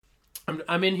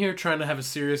I'm in here trying to have a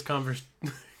serious conversation.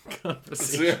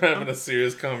 So we're having a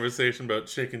serious conversation about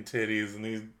chicken titties, and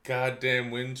these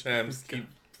goddamn wind chimes keep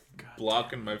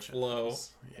blocking my flow.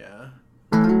 Yeah.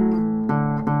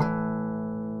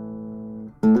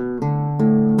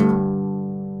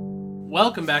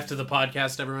 Welcome back to the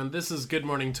podcast, everyone. This is Good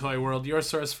Morning Toy World, your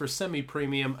source for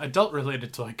semi-premium,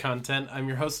 adult-related toy content. I'm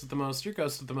your host at the most, your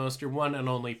ghost at the most, your one and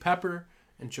only Pepper.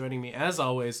 And joining me, as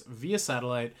always, via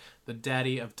satellite, the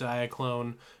daddy of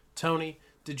Diaclone, Tony.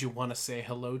 Did you want to say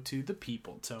hello to the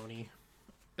people, Tony?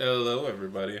 Hello,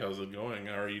 everybody. How's it going?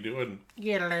 How are you doing?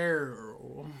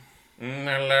 Hello.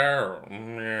 Hello.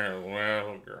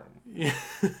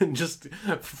 Welcome. Just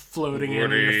floating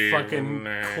in the fucking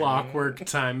clockwork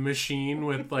time machine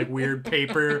with like weird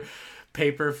paper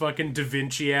fucking Da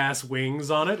Vinci ass wings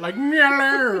on it. Like,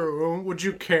 hello. Would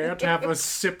you care to have a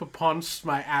sip upon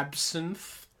my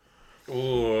absinthe?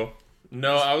 Oh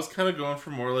no, I was kind of going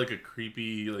for more like a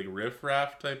creepy, like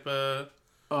riff-raff type of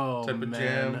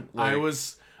jam. Like,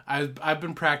 I've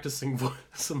been practicing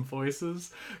some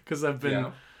voices because I've been.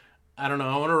 Yeah. I don't know.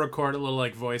 I want to record a little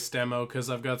like voice demo because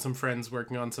I've got some friends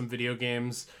working on some video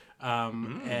games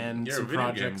and you're some a video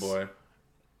projects. Game boy.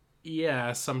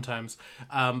 Yeah, sometimes.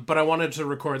 But I wanted to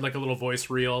record like a little voice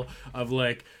reel of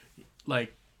like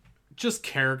just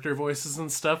character voices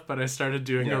and stuff. But I started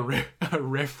doing a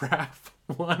riff-raff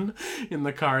one in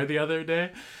the car the other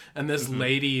day, and this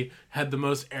lady had the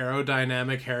most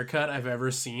aerodynamic haircut I've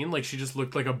ever seen. Like she just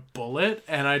looked like a bullet,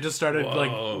 and I just started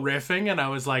like riffing, and I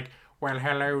was like, "Well,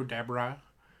 hello, Deborah.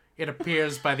 It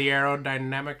appears by the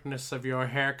aerodynamicness of your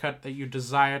haircut that you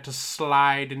desire to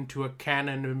slide into a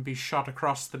cannon and be shot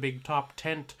across the big top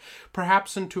tent,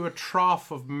 perhaps into a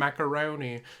trough of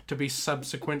macaroni, to be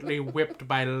subsequently whipped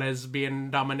by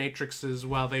lesbian dominatrixes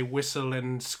while they whistle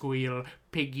and squeal,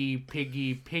 piggy,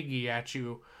 piggy, piggy at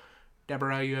you.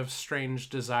 Deborah, you have strange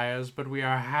desires, but we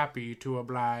are happy to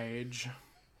oblige."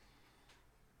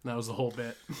 That was the whole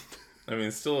bit. I mean,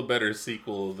 it's still a better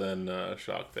sequel than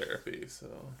Shock Therapy, so...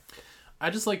 I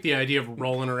just like the idea of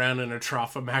rolling around in a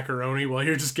trough of macaroni while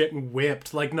you're just getting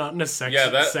whipped. Like, not in a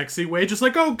sexy way. Just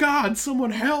like, oh, God,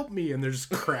 someone help me. And they're just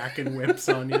cracking whips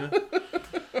on you.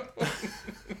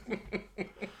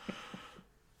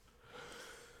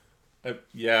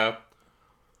 Yeah.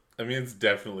 I mean, it's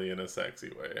definitely in a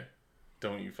sexy way.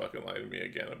 Don't you fucking lie to me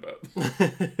again about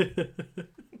that.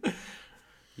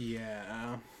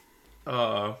 Yeah.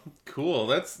 Cool.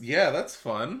 That's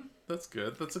fun. That's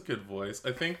good. That's a good voice.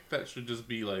 I think that should just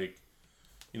be like,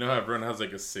 you know how everyone has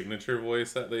like a signature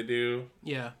voice that they do?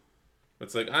 Yeah.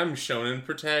 It's like, I'm shonen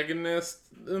protagonist,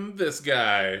 this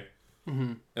guy.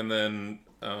 Mm-hmm. And then,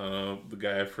 the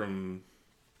guy from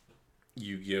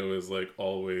Yu-Gi-Oh! Is like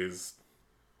always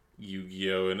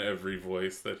Yu-Gi-Oh! In every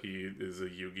voice that he is a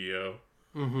Yu-Gi-Oh!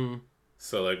 Mm-hmm.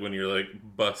 So like when you're like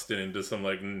busting into some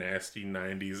like nasty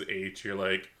 90s H, you're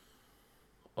like,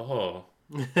 oh.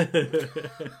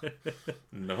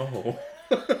 No.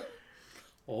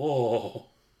 Oh.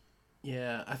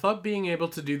 Yeah, I thought being able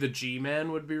to do the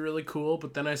G-Man would be really cool,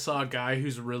 but then I saw a guy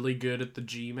who's really good at the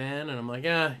G-Man, and I'm like,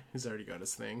 he's already got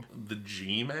his thing. The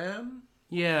G-Man?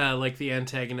 Yeah, like the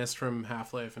antagonist from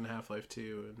Half-Life and Half-Life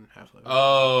 2 and Half-Life.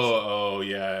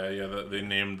 Yeah. They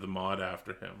named the mod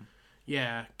after him.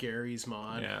 Yeah, Gary's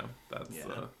mod. Yeah, that's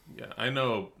I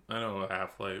know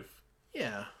Half-Life.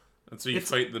 Yeah. And so you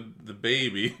fight the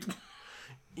baby.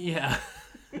 Yeah.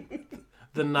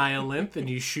 The Nihilinth, and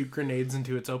you shoot grenades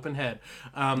into its open head.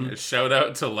 Shout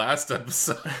out to last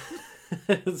episode.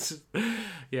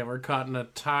 Yeah, we're caught in a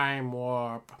time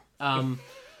warp.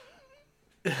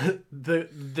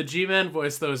 The G-Man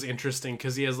voice, though, is interesting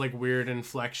because he has like weird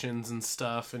inflections and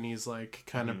stuff, and he's like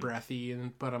kind of breathy,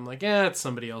 but I'm like, it's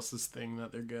somebody else's thing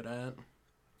that they're good at.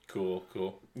 Cool.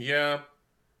 Yeah,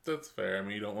 that's fair. I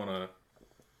mean, you don't want to...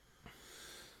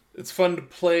 It's fun to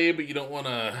play, but you don't want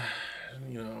to,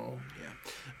 Yeah.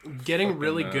 Getting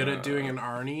really good at doing an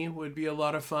Arnie would be a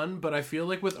lot of fun, but I feel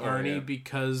like with Arnie,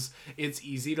 because it's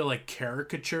easy to like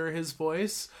caricature his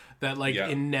voice, that like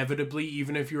inevitably,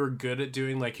 even if you were good at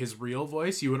doing like his real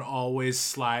voice, you would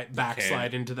always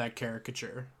backslide into that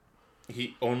caricature.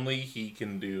 He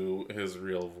can do his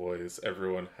real voice.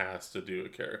 Everyone has to do a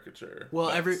caricature. Well,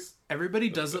 everybody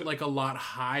does it like a lot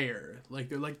higher. Like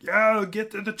they're like, "Yo,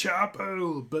 get to the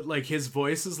Chapo," but like his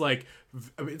voice is like,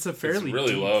 it's a fairly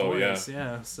really deep low voice.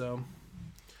 Yeah. So,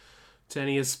 to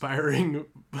any aspiring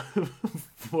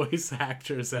voice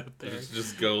actors out there,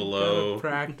 just go low.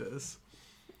 Practice.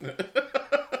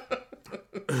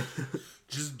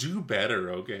 Just do better,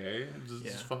 okay?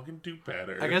 Just fucking do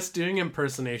better. I guess doing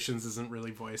impersonations isn't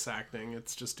really voice acting.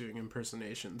 It's just doing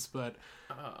impersonations. But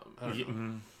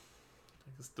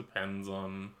I guess depends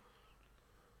on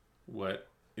what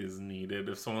is needed.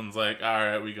 If someone's like, all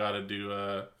right, we gotta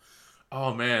do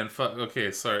oh man, fuck.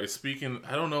 Okay, sorry. Speaking,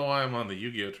 I don't know why I'm on the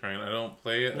Yu-Gi-Oh train. I don't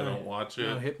play it. I don't watch it.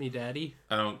 No, hit me, daddy.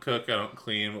 I don't cook. I don't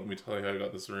clean. Let me tell you how I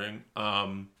got this ring.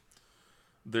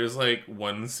 There's like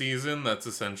one season that's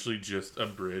essentially just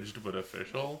abridged but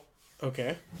official.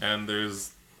 Okay. And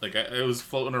there's like it was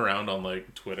floating around on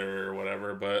like Twitter or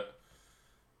whatever, but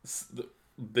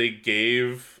they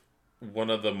gave one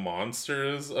of the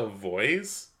monsters a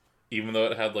voice, even though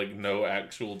it had like no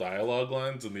actual dialogue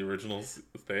lines in the original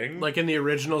thing. Like in the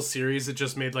original series, it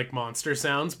just made like monster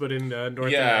sounds, but in the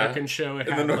North American show, it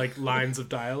had like lines of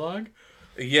dialogue.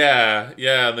 Yeah,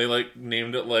 and they like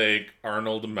named it like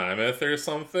Arnold Mammoth or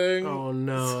something. Oh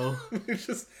no! They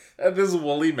just had this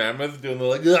woolly mammoth doing the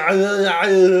like.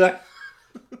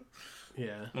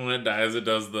 Yeah. And when it dies, it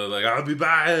does the like I'll be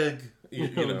back. You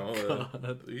know,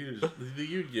 the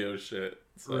Yu-Gi-Oh shit.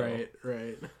 So.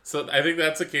 Right. So I think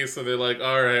that's a case where they're like,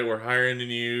 all right, we're hiring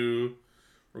you.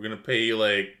 We're gonna pay you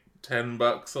like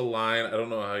 $10 a line. I don't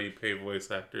know how you pay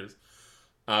voice actors.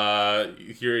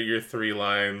 Here are your 3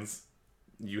 lines.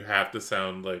 You have to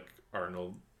sound like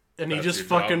Arnold. And he just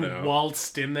fucking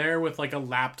waltzed in there with like a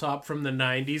laptop from the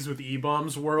 90s with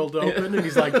E-Bombs World Open, and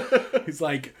he's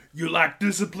like, you lack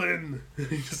discipline.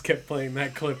 He just kept playing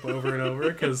that clip over and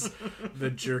over because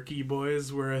the Jerky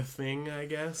Boys were a thing, I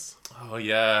guess. Oh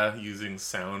yeah, using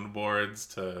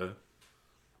soundboards to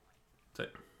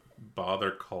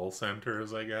bother call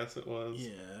centers, I guess it was.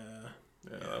 Yeah,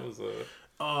 that was a.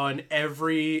 Oh, and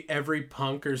every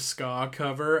punk or ska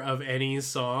cover of any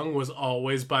song was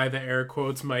always by the air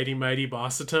quotes Mighty Mighty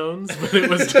Bossatones, but it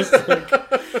was just like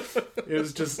it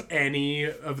was just any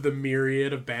of the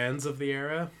myriad of bands of the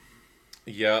era.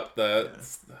 Yep, that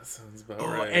sounds about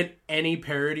right. And any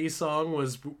parody song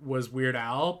was Weird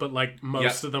Al, but like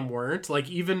most of them weren't. Like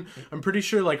even I'm pretty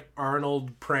sure like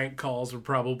Arnold prank calls were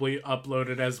probably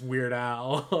uploaded as Weird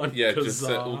Al on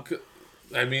Kazaa.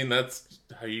 I mean, that's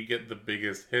how you get the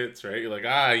biggest hits, right? You're like,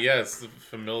 yes,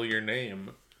 familiar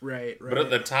name. Right. But at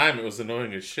the time, it was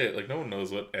annoying as shit. Like, no one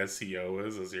knows what SEO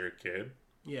is as you're a kid.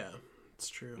 Yeah, it's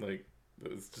true. Like,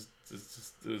 it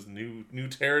was new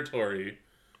territory.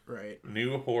 Right.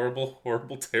 New horrible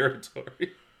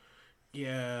territory.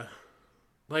 Yeah.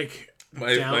 Like,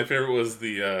 my favorite was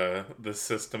the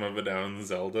System of a Down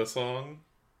Zelda song.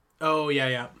 Oh,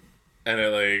 yeah. And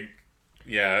it, like...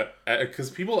 Yeah,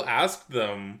 because people asked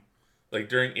them, like,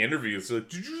 during interviews, like,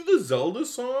 did you do the Zelda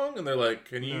song? And they're like,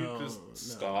 can you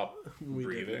stop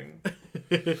breathing?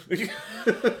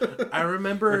 I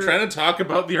remember... We're trying to talk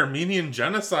about the Armenian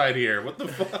genocide here. What the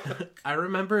fuck? I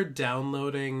remember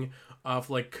downloading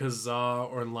off, like,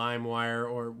 Kazaa or LimeWire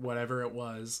or whatever it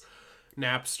was,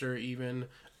 Napster even,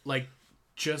 like,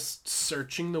 just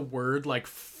searching the word, like,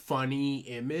 funny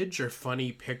image or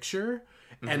funny picture,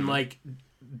 and, like...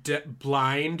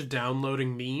 blind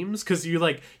downloading memes because you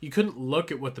couldn't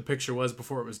look at what the picture was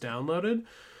before it was downloaded,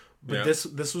 but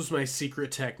this was my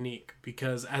secret technique,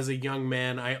 because as a young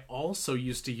man I also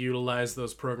used to utilize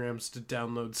those programs to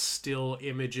download still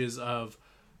images of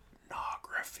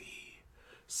pornography.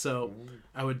 So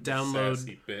I would download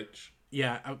sassy bitch.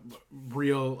 Yeah,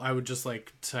 I would just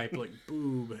like type like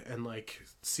boob and like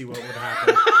see what would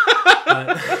happen.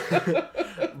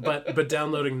 but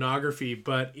downloading pornography,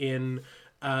 but in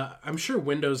I'm sure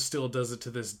Windows still does it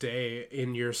to this day.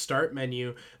 In your start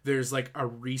menu, there's like a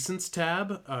recents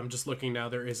tab. I'm just looking now,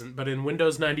 there isn't. But in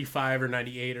Windows 95 or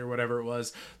 98 or whatever it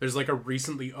was, there's like a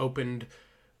recently opened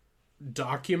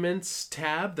documents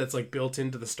tab that's like built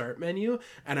into the start menu.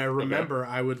 And I remember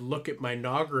I would look at my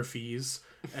nographies,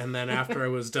 and then after I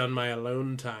was done my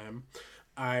alone time,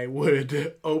 I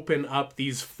would open up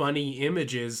these funny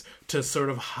images to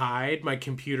sort of hide my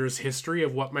computer's history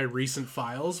of what my recent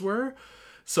files were.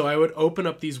 So I would open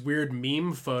up these weird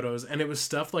meme photos, and it was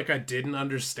stuff like I didn't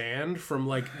understand from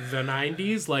like the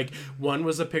 90s. Like one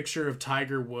was a picture of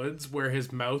Tiger Woods where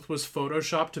his mouth was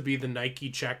photoshopped to be the Nike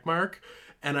check mark.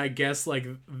 And I guess like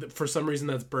for some reason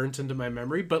that's burnt into my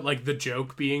memory. But like the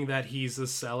joke being that he's a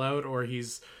sellout or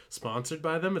he's sponsored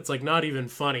by them. It's like not even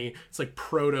funny. It's like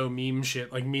proto meme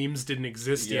shit. Like memes didn't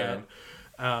exist yet.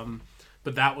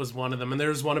 But that was one of them. And there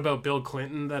was one about Bill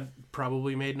Clinton that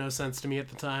probably made no sense to me at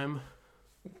the time.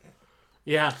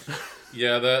 Yeah.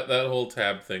 Yeah, that whole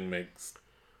tab thing makes...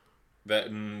 That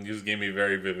just gave me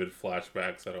very vivid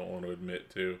flashbacks I don't want to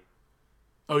admit to.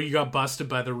 Oh, you got busted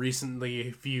by the recently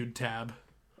viewed tab.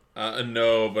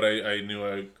 No, but I knew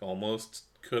I almost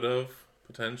could have,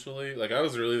 potentially. Like, I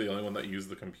was really the only one that used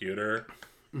the computer.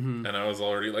 Mm-hmm. And I was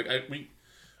already... Like,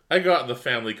 I got the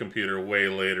family computer way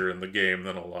later in the game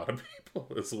than a lot of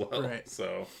people as well. Right.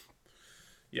 So,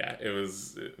 yeah, it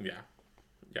was, yeah.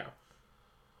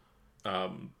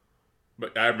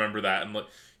 But I remember that, and like,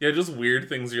 yeah, just weird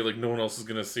things. You're like, no one else is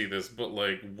gonna see this, but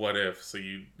like, what if? So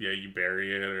you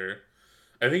bury it, or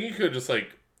I think you could just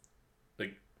like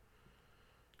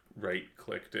right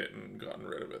clicked it and gotten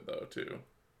rid of it though too.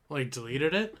 Like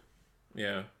deleted it?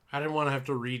 Yeah. I didn't want to have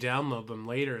to re-download them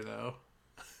later though.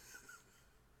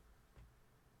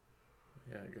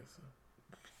 Yeah, I guess so.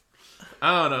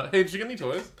 I don't know. Hey, did you get any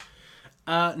toys?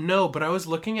 No, but I was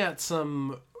looking at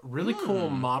some really cool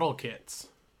model kits.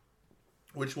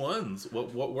 Which ones?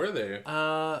 What were they?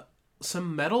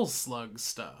 Some Metal Slug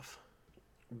stuff.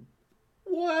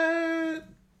 What?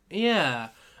 Yeah.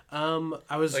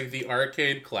 I was like the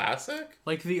arcade classic?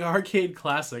 Like the arcade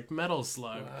classic Metal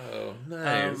Slug. Oh,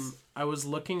 nice. I was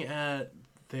looking at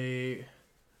these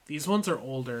ones are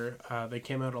older. They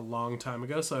came out a long time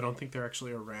ago, so I don't think they're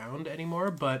actually around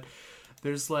anymore, but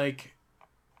there's like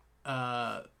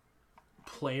Playmo?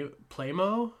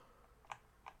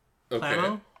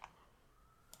 Okay.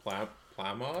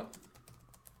 Plamod?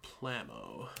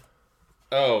 Plamo.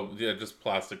 Oh, yeah, just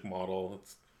plastic model.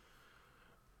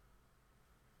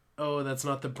 Oh, that's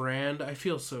not the brand. I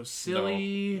feel so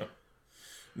silly.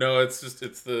 No, it's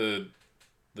the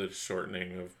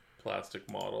shortening of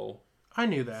plastic model. I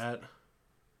knew that.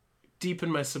 Deep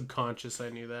in my subconscious, I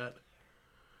knew that.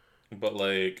 But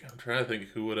like, I'm trying to think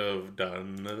who would have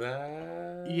done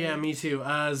that. Yeah, me too.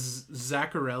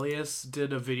 Zacharelius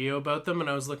did a video about them, and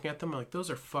I was looking at them like,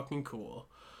 those are fucking cool.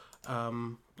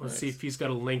 Let's see if he's got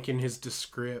a link in his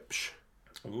description.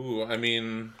 Ooh, I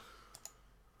mean,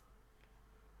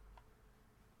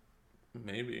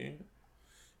 maybe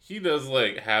he does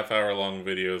like half-hour long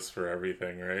videos for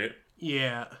everything, right?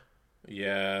 Yeah.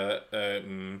 Yeah.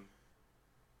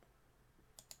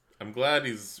 I'm glad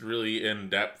he's really in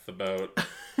depth about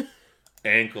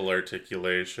ankle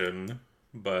articulation,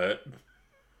 but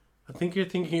I think you're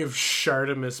thinking of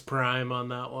Shartimus Prime on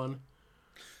that one.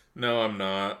 No, I'm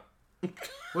not.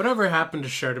 Whatever happened to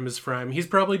Shartimus Prime? He's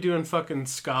probably doing fucking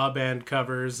ska band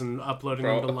covers and uploading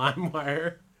them to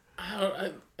LimeWire.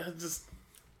 I just,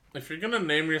 if you're gonna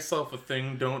name yourself a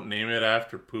thing, don't name it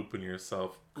after pooping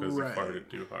yourself because you farted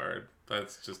too hard.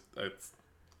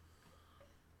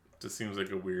 Just seems like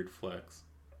a weird flex.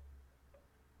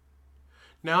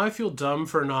 Now I feel dumb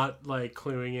for not like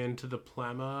cluing into the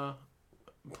Plama.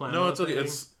 No, it's okay.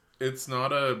 It's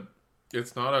not a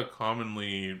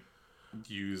commonly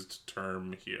used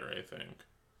term here, I think.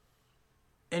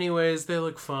 Anyways, they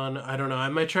look fun. I don't know. I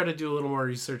might try to do a little more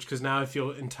research because now I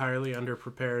feel entirely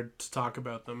underprepared to talk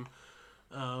about them.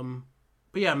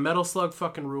 But yeah, Metal Slug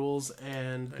fucking rules,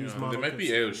 and these models. They might be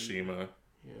Aoshima.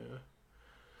 Yeah.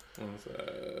 One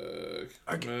sec.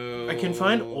 I can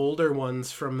find older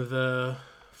ones from the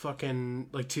fucking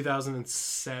like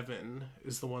 2007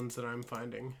 is the ones that I'm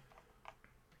finding.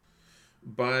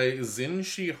 By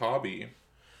Zinshi Hobby.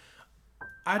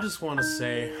 I just want to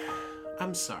say,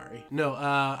 I'm sorry. No,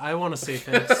 I want to say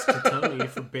thanks to Tony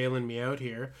for bailing me out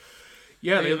here.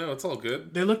 Yeah, hey, no, it's all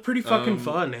good. They look pretty fucking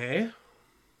fun, hey?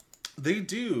 They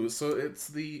do. So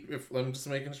it's if I'm just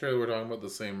making sure we're talking about the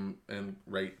same and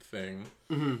right thing,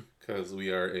 because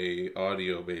we are a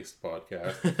audio based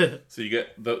podcast. So you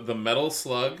get the Metal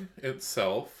Slug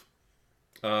itself.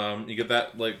 You get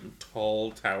that like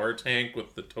tall tower tank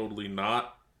with the totally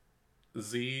not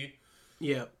Z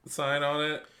sign on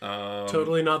it.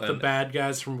 Totally not the bad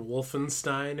guys from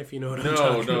Wolfenstein, if you know what I'm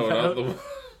talking about.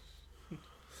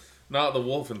 Not the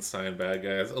Wolfenstein bad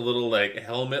guys. A little like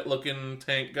helmet looking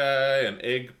tank guy, an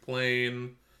egg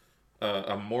plane,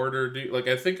 a mortar dude. Like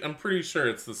I'm pretty sure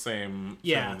it's the same.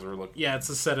 Ones we're looking. Yeah, it's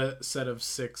a set of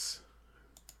 6.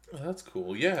 Oh, that's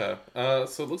cool. Yeah.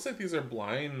 So it looks like these are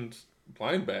blind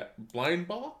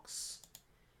box.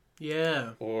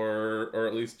 Yeah. Or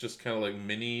at least just kind of like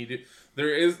mini.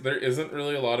 There isn't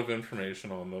really a lot of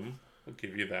information on them. I'll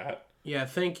give you that. Yeah,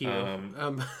 thank you.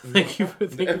 Thank you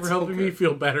for helping me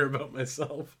feel better about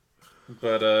myself.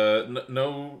 But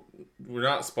no, we're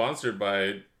not sponsored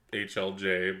by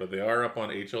HLJ, but they are up on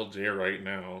HLJ right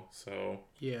now. So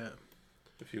yeah,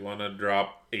 if you want to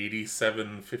drop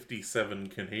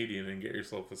 87.57 Canadian and get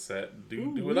yourself a set,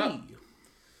 do it up.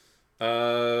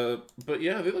 But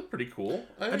yeah, they look pretty cool.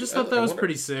 I just thought that was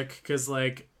pretty sick because,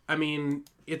 like, I mean,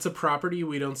 it's a property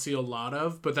we don't see a lot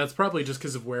of, but that's probably just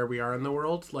because of where we are in the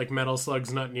world. Like, Metal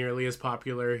Slug's not nearly as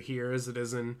popular here as it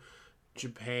is in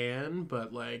Japan,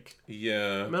 but like,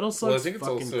 yeah, Metal Slug's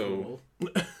fucking cool.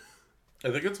 I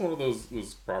think it's one of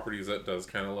those properties that does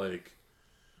kind of like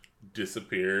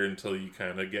disappear until you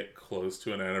kind of get close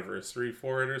to an anniversary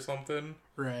for it or something.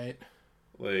 Right.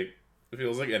 Like, it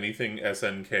feels like anything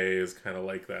SNK is kind of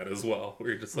like that as well.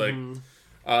 Where you're just like,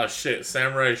 shit,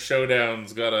 Samurai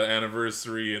Showdown's got an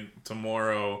anniversary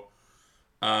tomorrow.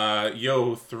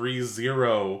 Yo,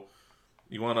 3-0.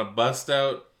 You want to bust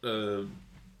out the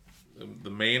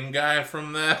main guy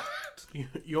from that?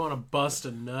 You want to bust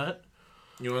a nut?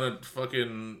 You want to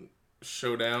fucking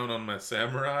show down on my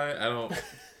samurai?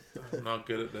 I'm not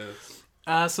good at this.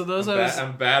 So those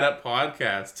I'm bad at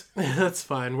podcast. That's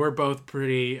fine. We're both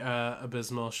pretty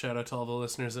abysmal. Shout out to all the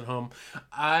listeners at home.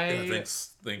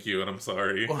 Thank you, and I'm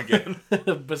sorry again.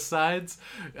 Besides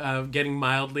getting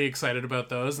mildly excited about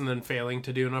those and then failing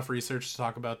to do enough research to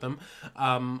talk about them,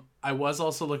 I was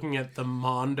also looking at the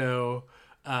Mondo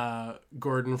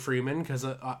Gordon Freeman because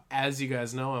as you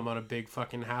guys know, I'm on a big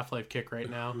fucking Half-Life kick right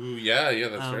now. Ooh, yeah,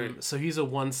 that's right. So he's a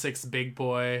 1/6 big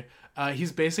boy.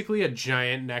 He's basically a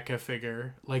giant NECA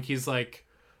figure. Like he's like,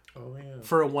 oh yeah,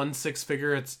 for a 1/6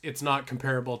 figure, it's not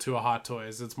comparable to a Hot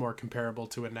Toys. It's more comparable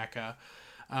to a NECA.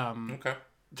 Okay.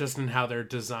 Just in how they're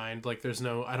designed. Like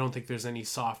I don't think there's any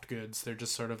soft goods. They're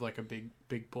just sort of like a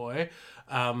big boy.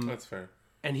 That's fair.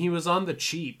 And he was on the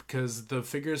cheap because the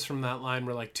figures from that line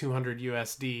were like 200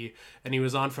 USD and he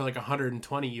was on for like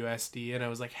 120 USD. And I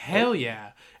was like, hell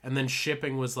yeah. And then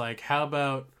shipping was like, how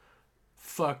about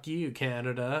fuck you,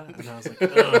 Canada? And I was like,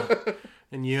 ugh.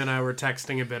 And you and I were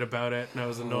texting a bit about it and I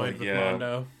was annoyed with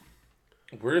Mondo.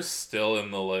 We're still in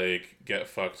the like get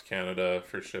fucked Canada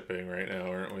for shipping right now,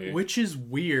 aren't we? Which is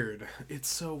weird. It's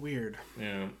so weird.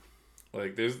 Yeah.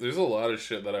 Like there's a lot of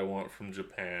shit that I want from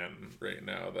Japan right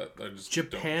now that I just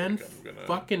Japan don't think I'm gonna...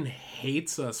 fucking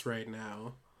hates us right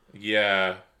now.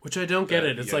 Yeah. Which I don't get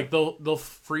it. It's like they'll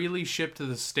freely ship to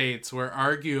the States where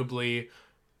arguably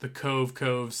the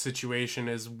Cove situation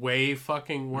is way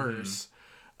fucking worse.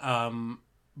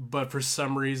 But for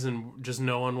some reason just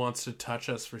no one wants to touch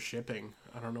us for shipping.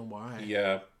 I don't know why.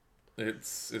 Yeah.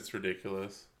 It's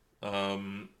ridiculous.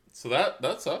 So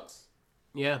that sucks.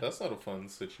 Yeah. That's not a fun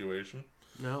situation.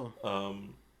 No.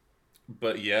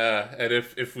 But yeah, and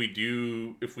if we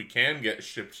can get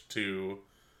shipped to,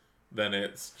 then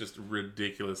it's just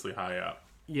ridiculously high up.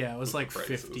 Yeah, it was like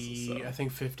prices, 50, so. I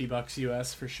think $50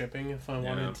 US for shipping if I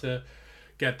wanted to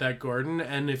get that Gordon.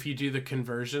 And if you do the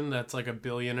conversion, that's like $1.5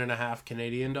 billion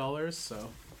Canadian dollars, so.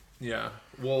 Yeah.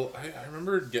 Well, I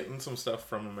remember getting some stuff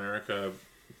from America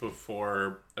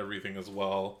before everything as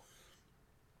well.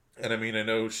 And I mean, I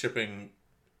know shipping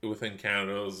within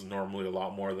Canada is normally a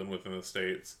lot more than within the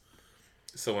States.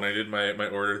 So when I did my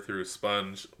order through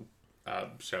Sponge,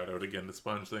 shout out again to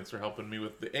Sponge, thanks for helping me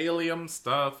with the Alien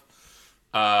stuff.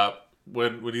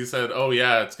 When he said, oh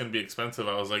yeah, it's going to be expensive,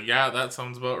 I was like, yeah, that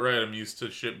sounds about right. I'm used to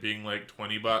shit being like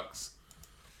 $20.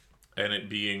 And it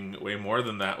being way more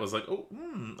than that was like, oh,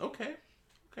 okay.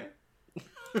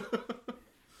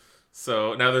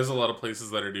 So now there's a lot of places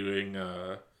that are doing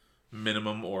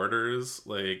minimum orders,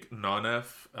 like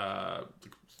Nonef.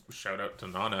 Shout out to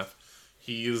Nonef.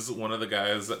 He's one of the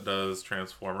guys that does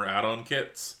Transformer add-on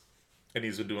kits, and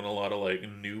he's been doing a lot of like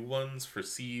new ones for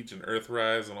Siege and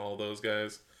Earthrise and all those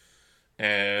guys.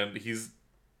 And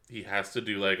he has to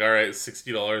do like, all right,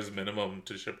 $60 minimum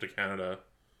to ship to Canada,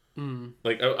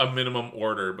 like a minimum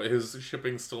order, but his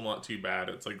shipping's still not too bad.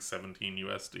 It's like 17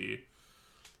 USD,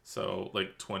 so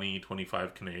like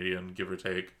 20-25 Canadian, give or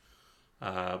take.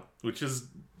 Which is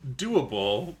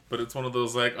doable, but it's one of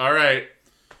those like, all right,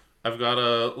 I've got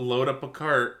to load up a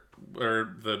cart,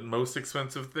 or the most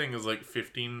expensive thing is like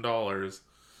 $15.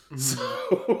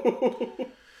 So,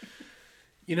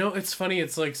 you know, it's funny.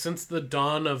 It's like since the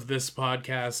dawn of this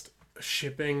podcast,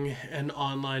 shipping and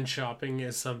online shopping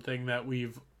is something that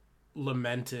we've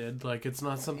lamented. Like, it's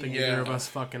not something either of us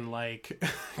fucking like,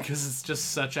 because it's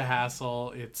just such a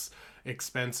hassle. It's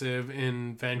expensive.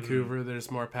 In Vancouver there's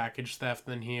more package theft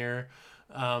than here.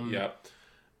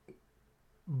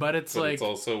 But it's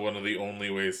also one of the only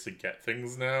ways to get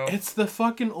things now. It's the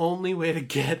fucking only way to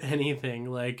get anything.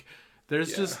 Like,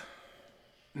 there's just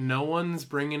no one's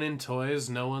bringing in toys,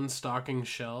 no one's stocking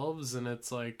shelves, and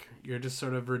it's like you're just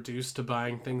sort of reduced to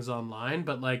buying things online.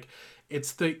 But like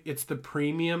it's the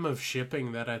premium of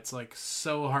shipping that it's like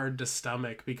so hard to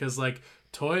stomach, because like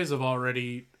toys have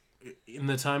already, in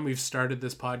the time we've started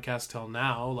this podcast till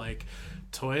now, like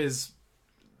toys,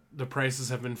 the prices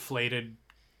have inflated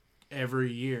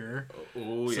every year.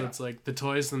 So it's like the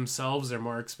toys themselves are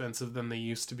more expensive than they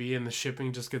used to be, and the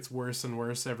shipping just gets worse and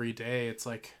worse every day. It's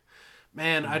like,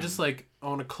 man, I just like, I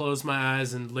want to close my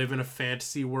eyes and live in a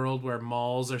fantasy world where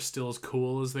malls are still as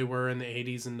cool as they were in the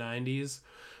 80s and 90s,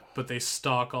 but they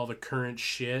stock all the current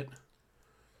shit.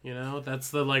 You know, that's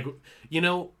the like, you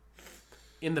know,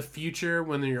 in the future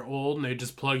when you're old and they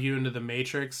just plug you into the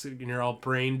Matrix and you're all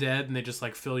brain dead and they just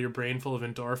like fill your brain full of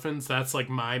endorphins. That's like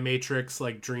my Matrix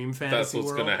like dream fantasy That's what's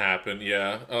world. gonna happen.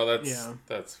 Yeah. Oh,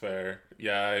 that's fair.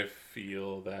 Yeah, I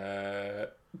feel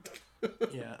that.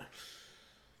 Yeah.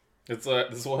 It's like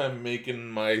this is why I'm making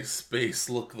my space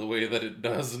look the way that it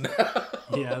does now.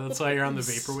 Yeah, that's why you're on the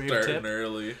vaporwave Starting tip.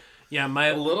 early. Yeah,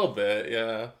 A little bit,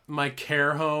 yeah. my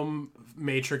care home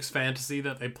Matrix fantasy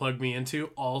that they plugged me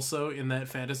into, also in that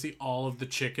fantasy, all of the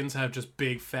chickens have just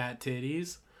big fat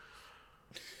titties.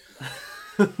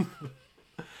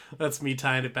 That's me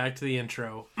tying it back to the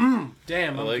intro.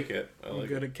 Damn, I like it. I'm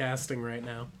good at casting right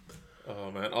now.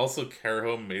 Oh man! Also, Care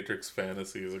Home Matrix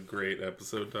Fantasy is a great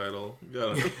episode title. You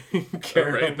gotta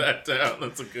Care write Home. that down.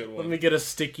 That's a good Let one. me get a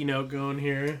sticky note going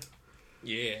here.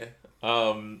 Yeah.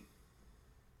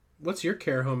 What's your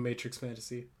care home Matrix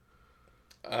fantasy?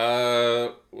 They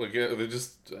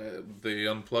just they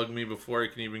unplugged me before I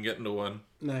can even get into one.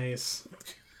 Nice.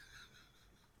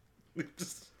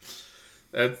 Just,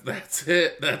 that's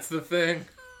it. That's the thing.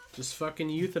 Just fucking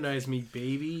euthanize me,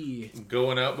 baby. I'm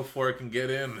going out before I can get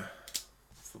in.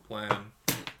 That's the plan.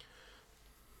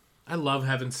 I love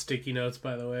having sticky notes,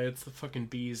 by the way. It's the fucking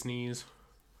bee's knees.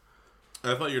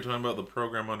 I thought you were talking about the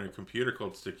program on your computer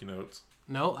called Sticky Notes.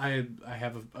 No, I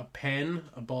have a pen,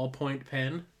 a ballpoint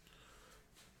pen,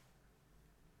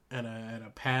 and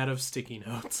a pad of sticky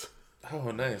notes.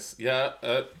 Oh, nice. Yeah,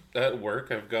 at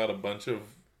work I've got a bunch of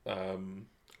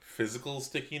physical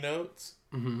sticky notes.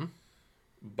 Mm-hmm.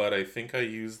 But I think I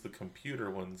use the computer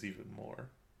ones even more.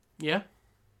 Yeah.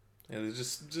 Yeah, they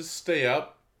just stay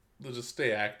up. They'll just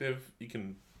stay active. You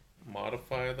can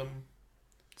modify them.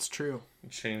 It's true.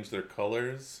 Change their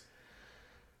colors.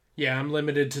 Yeah, I'm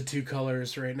limited to 2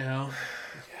 colors right now.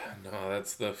 Yeah, no,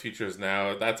 that's the futures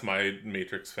now. That's my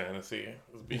Matrix fantasy.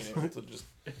 Is being able to just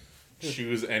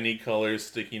choose any color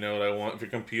sticky note I want. If your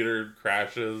computer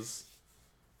crashes,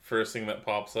 first thing that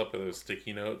pops up are those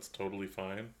sticky notes. Totally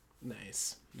fine.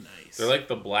 Nice. They're like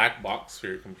the black box for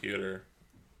your computer.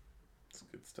 It's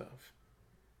good stuff.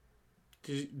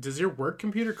 Does your work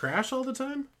computer crash all the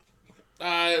time?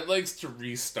 It likes to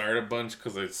restart a bunch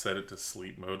because I set it to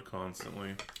sleep mode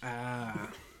constantly.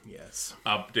 Ah, yes.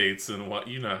 Updates and what,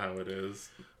 you know how it is.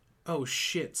 Oh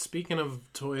shit, speaking of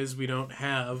toys we don't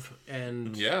have,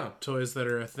 and Yeah. toys that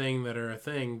are a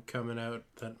thing coming out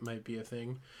that might be a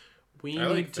thing, we I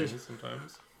need like to things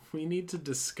sometimes. we need to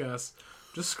discuss.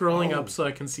 Just scrolling up so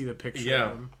I can see the picture Yeah.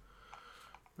 of him.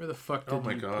 Where the fuck Oh did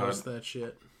my you God. post that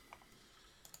shit?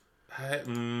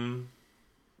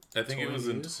 I think it Toy was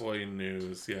news? in Toy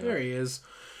News, yeah. There he is.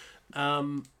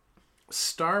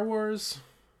 Star Wars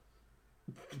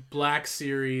Black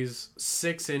Series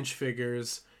 6-inch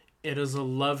figures. It is a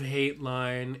love-hate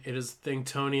line. It is a thing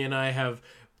Tony and I have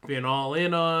been all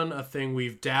in on, a thing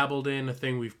we've dabbled in, a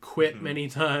thing we've quit many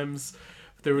times.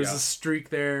 There was a streak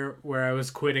there where I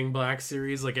was quitting Black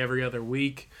Series like every other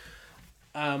week.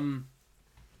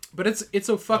 But it's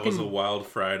a fucking... That was a wild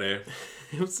Friday.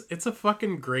 It's a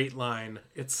fucking great line.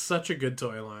 It's such a good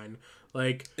toy line.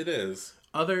 Like, It is.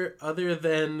 other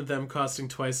than them costing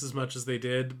twice as much as they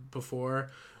did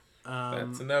before,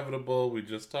 That's inevitable. We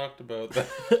just talked about that.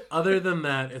 other than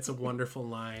that, it's a wonderful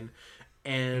line,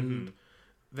 and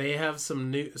they have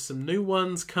some new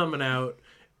ones coming out,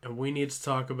 and we need to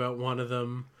talk about one of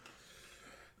them.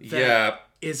 Yeah.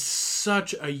 Is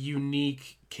such a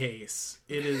unique case.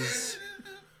 It is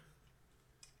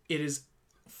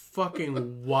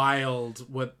fucking wild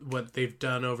what they've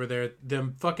done over there.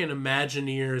 Them fucking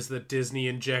Imagineers that Disney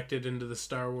injected into the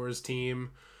Star Wars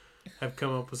team have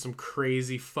come up with some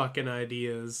crazy fucking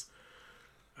ideas.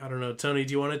 I don't know, Tony,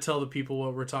 do you want to tell the people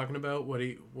what we're talking about? What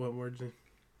we're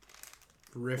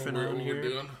riffing on here? We're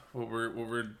doing? What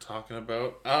we're talking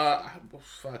about?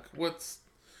 Fuck.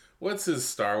 What's his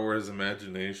Star Wars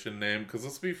imagination name? Because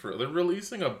let's be fair, they're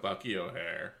releasing a Bucky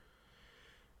O'Hare.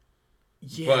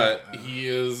 Yeah. But he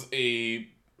is a...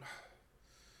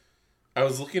 I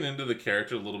was looking into the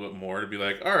character a little bit more to be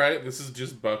like, alright, this is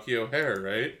just Bucky O'Hare,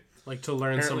 right? Like to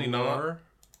learn Apparently some not. lore?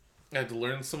 I had to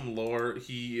learn some lore.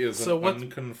 He is So an what-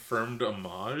 unconfirmed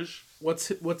homage.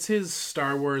 What's his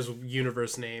Star Wars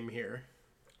universe name here?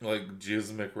 Like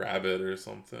Jizz McRabbit or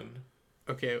something.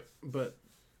 Okay, but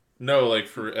No, like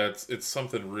for it's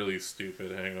something really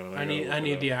stupid. Hang on, I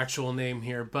need the actual name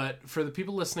here. But for the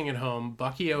people listening at home,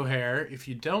 Bucky O'Hare, if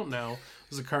you don't know,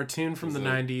 was a cartoon from the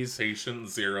 90s Patient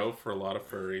Zero for a lot of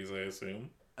furries, I assume.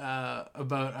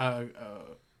 about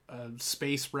a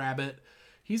space rabbit.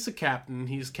 He's a captain.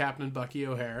 He's Captain Bucky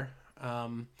O'Hare.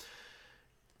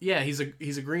 yeah, he's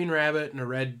a green rabbit in a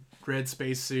red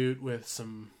spacesuit with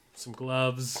some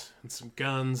gloves and some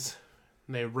guns.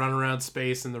 And they run around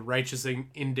space, and the Righteous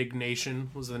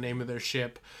Indignation was the name of their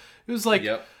ship. It was like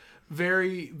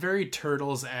very, very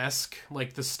Turtles-esque,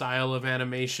 like the style of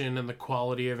animation and the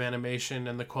quality of animation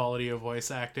and the quality of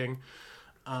voice acting.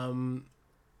 And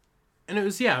it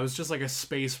was just like a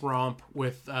space romp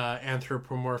with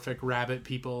anthropomorphic rabbit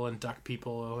people and duck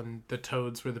people, and the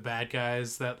toads were the bad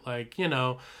guys that, like, you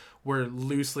know, were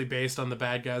loosely based on the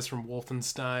bad guys from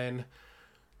Wolfenstein.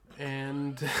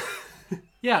 And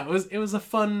yeah, it was a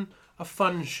fun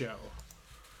show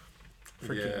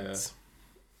for kids.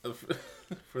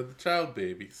 For the child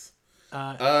babies.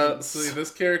 So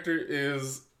this character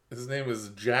his name is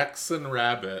Jackson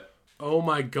Rabbit. Oh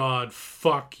my god,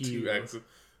 fuck you.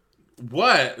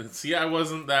 What? See, I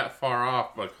wasn't that far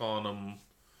off by calling him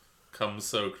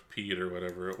Cum-Soaked Pete or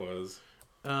whatever it was.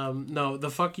 No, the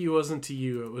fuck you wasn't to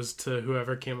you, it was to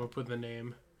whoever came up with the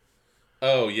name.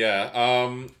 Oh, yeah.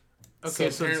 Okay,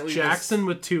 so it's Jackson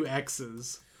with 2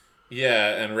 X's.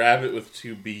 Yeah, and Rabbit with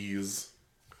 2 B's.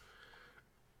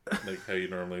 Like how you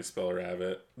normally spell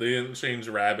rabbit. They didn't change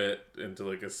rabbit into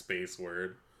like a space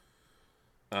word.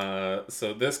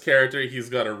 So this character, he's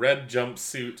got a red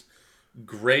jumpsuit,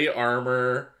 gray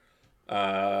armor.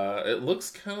 It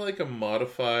looks kind of like a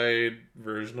modified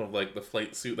version of like the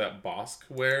flight suit that Bosk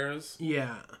wears.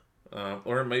 Yeah.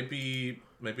 Or it might be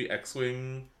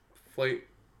X-Wing flight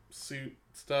suit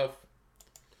stuff.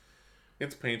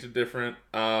 It's painted different.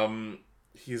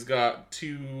 He's got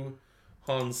 2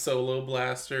 Han Solo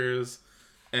blasters,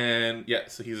 and yeah,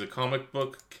 so he's a comic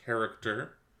book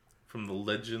character from the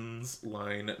Legends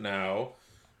line now,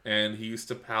 and he used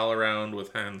to pal around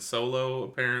with Han Solo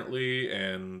apparently,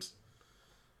 and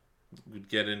would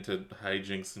get into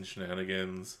hijinks and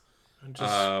shenanigans. I'm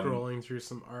just scrolling through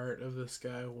some art of this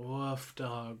guy. Woof,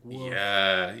 dog. Woof.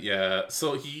 Yeah.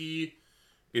 So he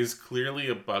is clearly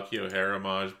a Bucky O'Hare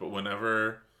homage, but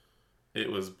whenever it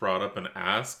was brought up and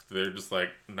asked, they're just like,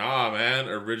 nah, man,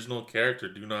 original character,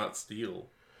 do not steal.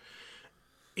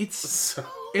 It's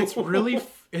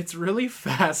really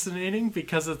fascinating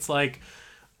because it's like,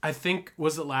 I think,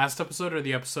 was it last episode or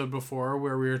the episode before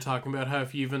where we were talking about how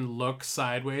if you even look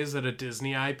sideways at a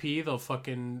Disney IP, they'll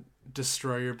fucking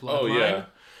destroy your bloodline. Oh, yeah.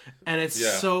 And it's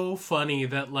so funny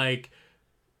that, like,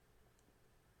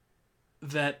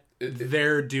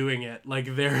 they're doing it.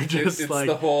 Like, they're just it's like...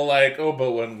 the whole, like, oh,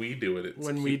 but when we do it, it's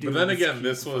when cute. we do But then it, again,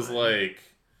 this was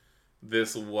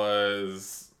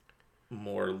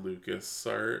more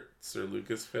LucasArts or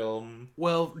Lucasfilm.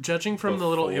 Well, judging from the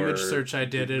little image search I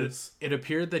did, this. it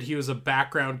appeared that he was a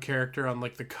background character on,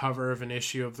 like, the cover of an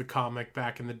issue of the comic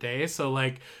back in the day. So,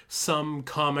 like, some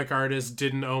comic artist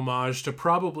did an homage to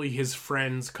probably his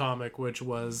friend's comic, which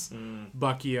was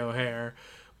Bucky O'Hare.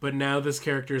 But now this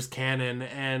character is canon,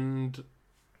 and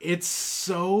it's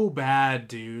so bad,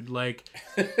 dude. Like,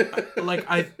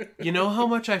 you know how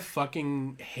much I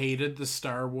fucking hated the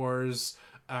Star Wars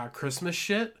Christmas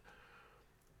shit?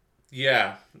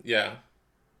 Yeah.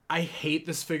 I hate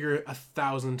this figure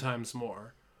 1,000 times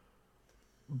more.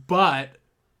 But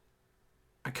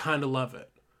I kind of love it.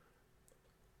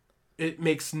 It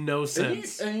makes no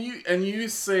sense. And you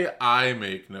say I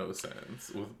make no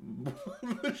sense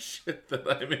with the shit that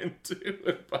I'm into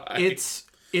and buy. It's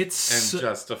and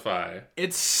justify.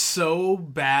 It's so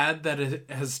bad that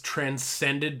it has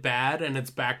transcended bad and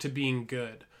it's back to being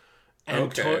good.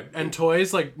 And and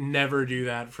toys like never do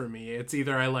that for me. It's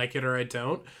either I like it or I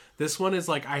don't. This one is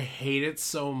like I hate it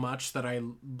so much that I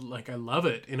love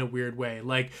it in a weird way.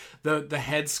 Like the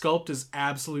head sculpt is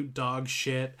absolute dog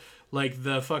shit. Like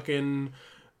the fucking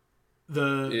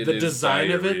the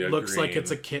design of it looks like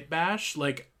it's a kit bash.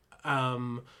 Like like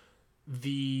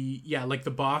the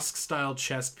Bosk style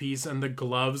chest piece, and the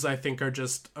gloves I think are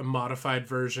just a modified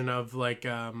version of like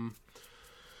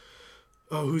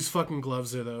whose fucking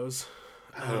gloves are those?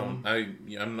 I'm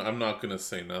not gonna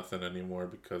say nothing anymore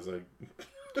because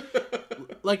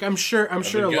like I'm sure a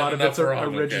lot of it's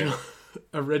original. Okay.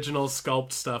 Original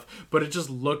sculpt stuff, but it just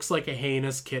looks like a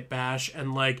heinous kit bash,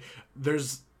 and like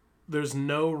there's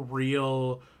no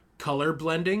real color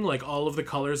blending. Like all of the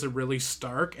colors are really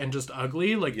stark and just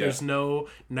ugly. Like there's no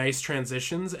nice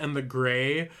transitions, and the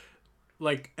gray,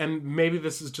 like, and maybe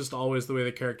this is just always the way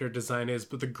the character design is,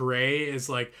 but the gray is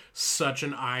like such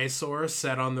an eyesore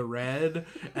set on the red,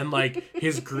 and like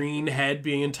his green head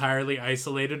being entirely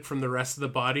isolated from the rest of the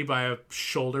body by a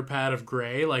shoulder pad of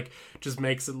gray, like just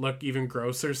makes it look even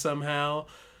grosser somehow.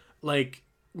 Like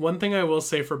one thing I will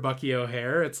say for Bucky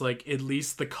O'Hare, it's like at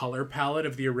least the color palette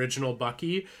of the original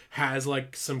Bucky has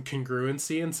like some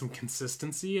congruency and some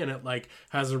consistency, and it like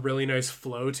has a really nice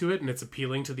flow to it, and it's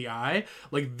appealing to the eye.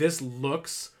 Like this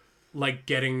looks like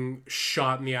getting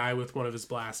shot in the eye with one of his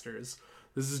blasters.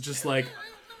 This is just like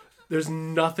there's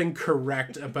nothing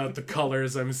correct about the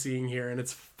colors I'm seeing here, and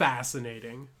it's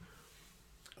fascinating.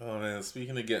 Oh man,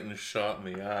 speaking of getting shot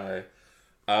in the eye,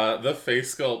 the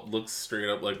face sculpt looks straight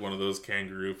up like one of those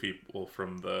kangaroo people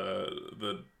from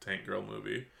the Tank Girl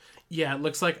movie. Yeah, it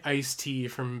looks like Ice-T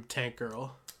from Tank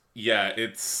Girl. Yeah,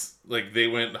 it's like they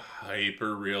went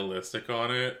hyper realistic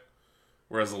on it,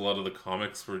 whereas a lot of the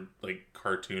comics were like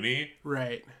cartoony.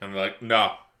 Right. And they're like,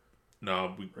 no,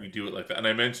 we do it like that. And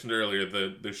I mentioned earlier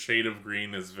the shade of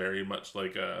green is very much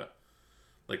like a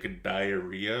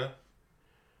diarrhea.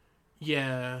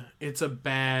 Yeah, it's a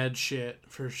bad shit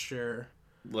for sure.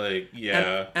 Like,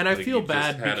 yeah, and I like feel you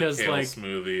bad just had because a kale like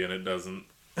smoothie and it doesn't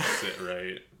sit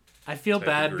right. I feel type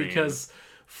of bad green. because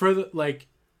for the like,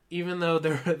 even though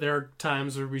there are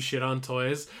times where we shit on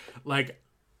toys, like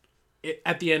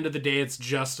at the end of the day, it's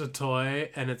just a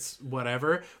toy and it's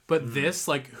whatever. But this,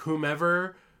 like,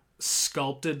 whomever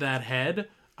sculpted that head,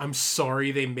 I'm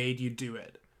sorry they made you do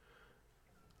it.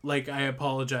 Like, I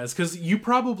apologize, because you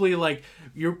probably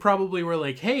were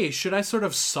like, hey, should I sort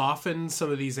of soften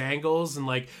some of these angles and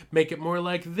like make it more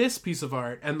like this piece of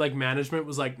art? And like management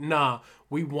was like, nah,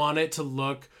 we want it to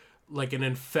look like an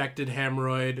infected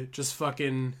hemorrhoid.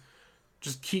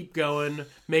 Just keep going.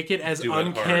 Make it as Do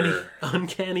it harder.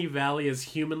 uncanny valley as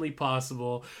humanly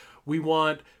possible. We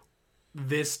want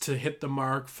this to hit the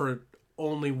mark for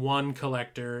only one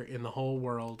collector in the whole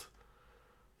world.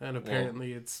 And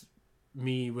apparently it's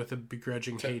me with a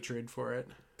begrudging hatred for it.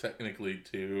 Technically,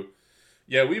 too.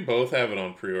 Yeah, we both have it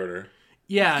on pre-order.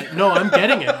 Yeah, no, I'm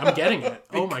getting it.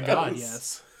 Oh my god,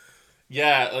 yes.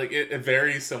 Yeah, like it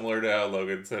very similar to how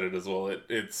Logan said it as well.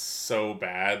 It's so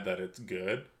bad that it's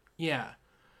good. Yeah.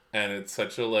 And it's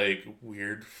such a like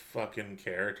weird fucking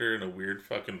character and a weird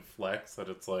fucking flex that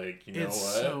it's like, you know it's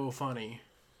what? It's so funny.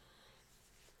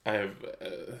 I've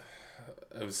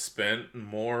spent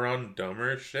more on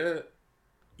dumber shit.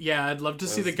 Yeah, I'd love to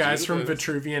see the guys from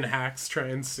Vitruvian Hacks try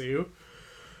and sue.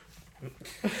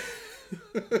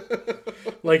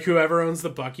 Like, whoever owns the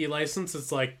Bucky license,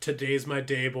 it's like, today's my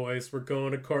day, boys. We're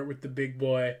going to court with the big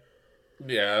boy.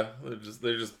 Yeah,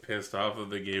 they're just pissed off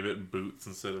that they gave it boots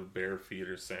instead of bare feet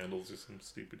or sandals or some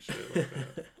stupid shit like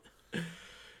that.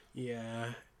 Yeah.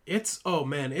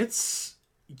 It's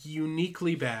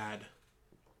uniquely bad.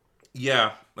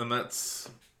 Yeah, and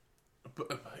that's...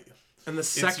 And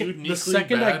it's uniquely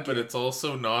bad, but it's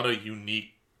also not a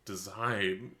unique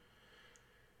design.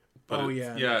 But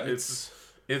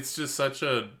it's just such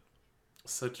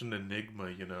an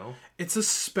enigma, you know? It's a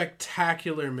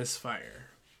spectacular misfire.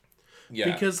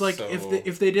 Yeah. Because like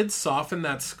if they did soften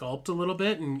that sculpt a little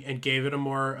bit and gave it a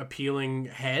more appealing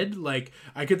head, like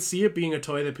I could see it being a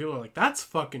toy that people are like, that's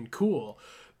fucking cool.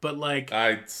 But like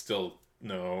I still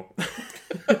no.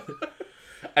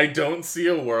 I don't see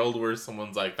a world where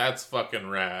someone's like, that's fucking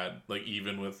rad. Like,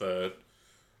 even with a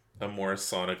more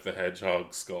Sonic the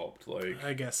Hedgehog sculpt. Like,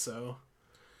 I guess so.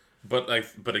 But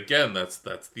again, that's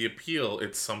the appeal.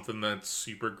 It's something that's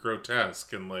super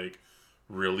grotesque and, like,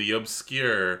 really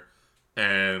obscure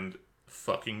and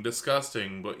fucking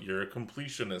disgusting, but you're a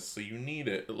completionist, so you need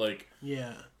it. Like,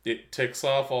 yeah. It ticks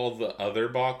off all the other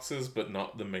boxes, but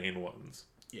not the main ones.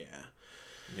 Yeah.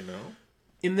 You know?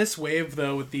 In this wave,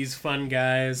 though, with these fun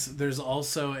guys, there's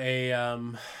also a...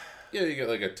 Yeah, you get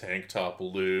like a tank top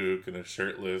Luke and a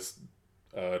shirtless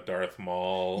Darth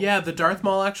Maul. Yeah, the Darth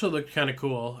Maul actually looked kind of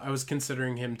cool. I was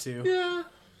considering him, too. Yeah,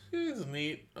 he's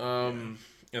neat. And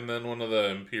then one of the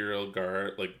Imperial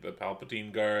Guard, like the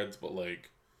Palpatine guards, but like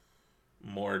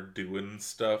more doing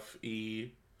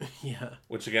stuff-y. Yeah.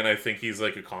 Which, again, I think he's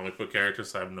like a comic book character,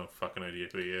 so I have no fucking idea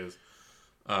who he is.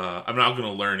 I'm not going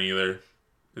to learn either.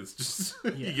 It's just,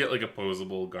 you get like a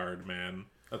posable guard man.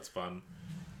 That's fun.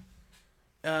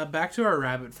 Back to our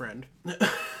rabbit friend.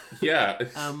 Yeah.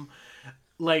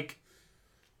 Like,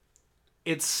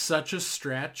 it's such a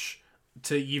stretch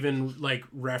to even like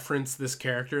reference this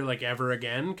character like ever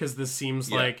again, because this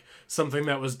seems like something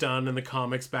that was done in the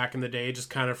comics back in the day, just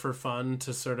kind of for fun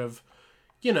to sort of,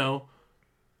 you know,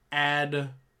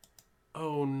 add.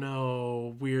 Oh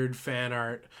no, weird fan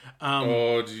art.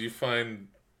 Did you find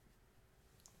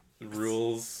the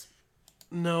rules?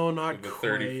 No, not the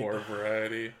quite. 34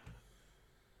 variety.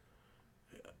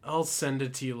 I'll send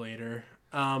it to you later.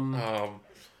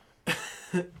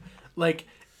 Like,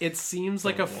 it seems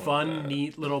like a fun,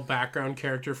 neat little background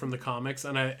character from the comics,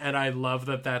 and I love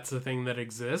that that's a thing that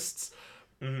exists.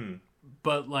 Mm-hmm.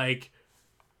 But like,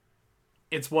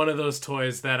 it's one of those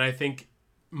toys that I think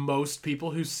most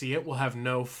people who see it will have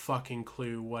no fucking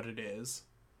clue what it is.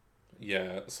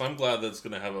 Yeah, so I'm glad that it's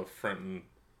going to have a front and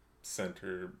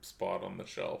center spot on the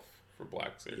shelf for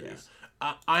Black Series.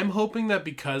 I'm hoping that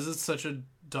because it's such a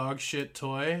dog shit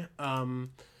toy,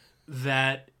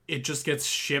 that it just gets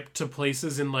shipped to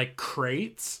places in like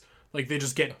crates. Like they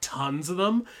just get tons of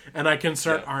them, and I can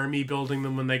start army building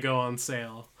them when they go on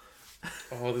sale.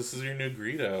 Oh, this is your new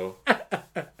Greedo.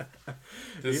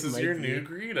 This is your new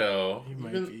Greedo.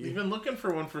 You've been looking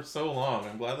for one for so long.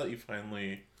 I'm glad that you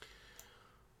finally...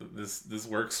 This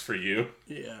works for you.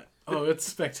 Yeah. Oh, it's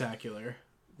spectacular.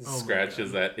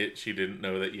 Scratches that itch you didn't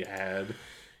know that you had.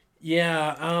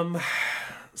 Yeah,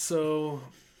 so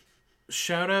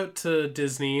shout out to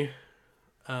Disney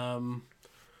for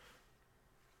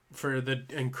the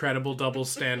incredible double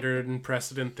standard and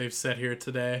precedent they've set here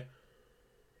today.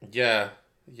 Yeah,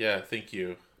 thank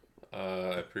you.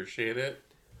 I appreciate it.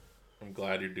 I'm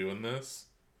glad you're doing this.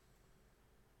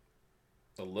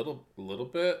 A little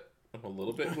bit. I'm a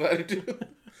little bit glad you're doing it.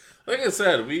 Like I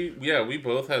said, we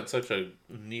both had such a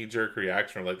knee-jerk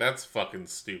reaction. We're like, that's fucking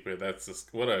stupid. That's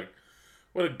just what a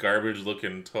garbage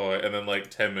looking toy. And then like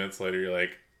 10 minutes later, you're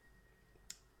like,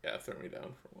 yeah, throw me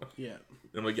down for one. Yeah.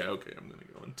 I'm like, yeah, okay, I'm gonna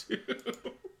go in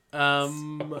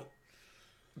too.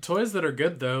 Toys that are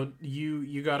good though.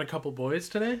 You got a couple boys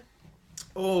today?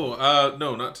 Oh,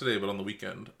 no, not today, but on the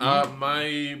weekend.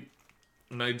 My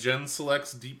Gen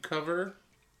Selects deep cover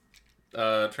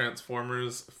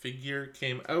Transformers figure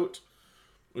came out,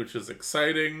 which is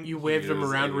exciting. You waved him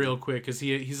around real quick. Is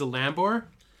he's a Lambor?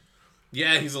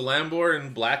 Yeah, he's a Lambor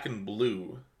in black and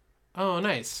blue. Oh,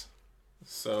 nice.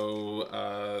 So,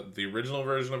 the original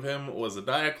version of him was a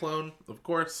Diaclone, of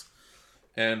course,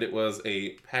 and it was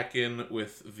a pack-in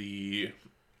with the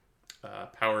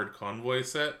powered convoy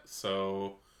set.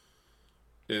 So,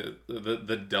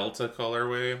 the Delta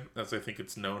colorway, as I think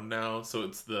it's known now. So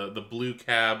it's the blue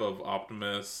cab of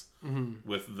Optimus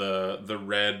with the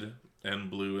red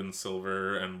and blue and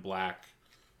silver and black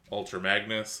Ultra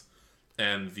Magnus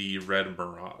and the red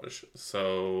Mirage.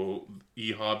 So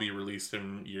E-Hobby released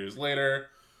him years later,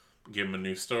 gave him a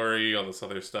new story, all this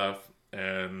other stuff,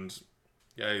 and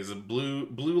yeah, he's a blue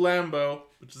Lambo,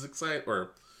 which is exciting.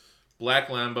 Or black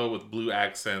Lambo with blue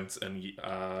accents and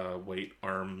white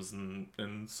arms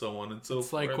and so on and so forth.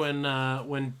 It's like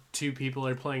when two people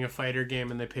are playing a fighter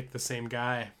game and they pick the same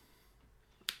guy.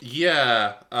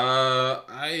 Yeah,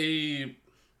 I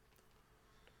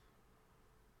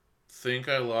think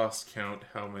I lost count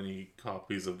how many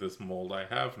copies of this mold I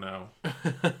have now.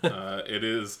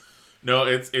 It's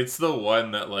the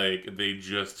one that like they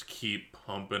just keep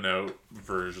pumping out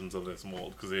versions of this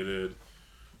mold because they did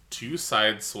 2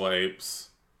 side swipes,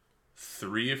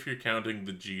 3 if you're counting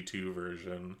the G2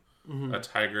 version, a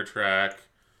Tiger Track,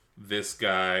 this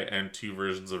guy, and 2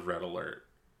 versions of Red Alert.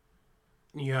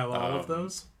 You have all of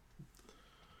those?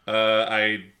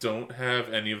 I don't have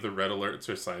any of the Red Alerts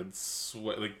or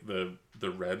like the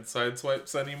red side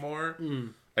swipes anymore.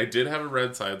 I did have a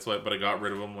red side swipe, but I got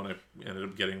rid of them when I ended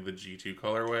up getting the G2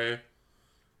 colorway.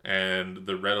 And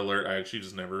the Red Alert I actually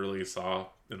just never really saw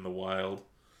in the wild.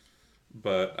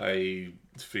 But I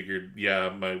figured, yeah,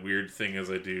 my weird thing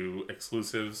is I do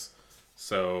exclusives,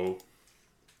 so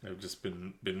I've just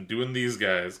been doing these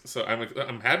guys. So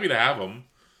I'm happy to have them,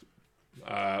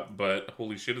 but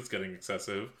holy shit, it's getting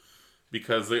excessive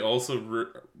because they also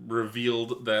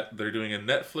revealed that they're doing a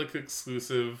Netflix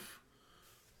exclusive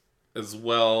as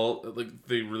well. Like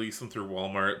they release them through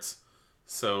Walmart's,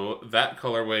 so that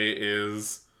colorway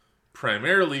is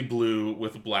primarily blue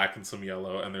with black and some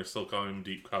yellow, and they're still calling them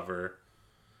deep cover.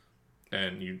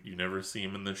 And you never see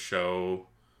him in the show.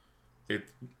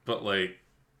 But like,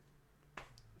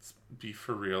 be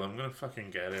for real, I'm gonna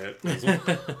fucking get it.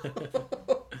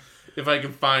 If I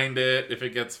can find it, if it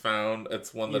gets found,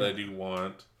 it's one that I do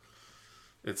want.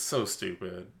 It's so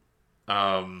stupid.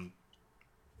 Oh,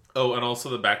 and also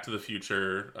the Back to the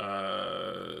Future,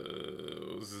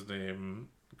 what was his name?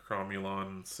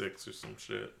 Cromulon 6 or some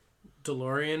shit.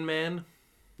 DeLorean Man?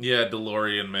 Yeah,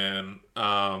 DeLorean Man.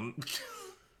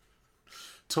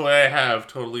 Toy I have,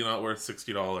 totally not worth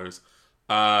 $60.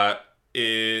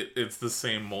 It's the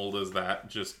same mold as that,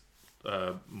 just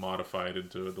modified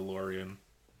into a DeLorean.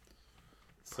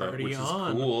 So, which is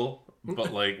cool.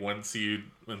 But like once you're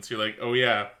like, oh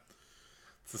yeah,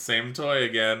 it's the same toy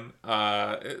again.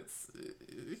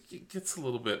 It gets a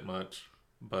little bit much,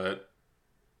 but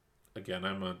again,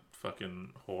 I'm a fucking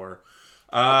whore.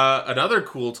 Another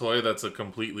cool toy that's a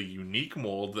completely unique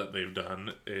mold that they've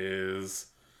done is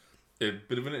a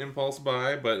bit of an impulse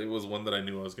buy, but it was one that I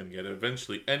knew I was going to get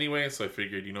eventually anyway, so I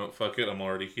figured, you know what, fuck it, I'm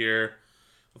already here.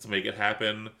 Let's make it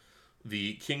happen.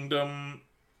 The Kingdom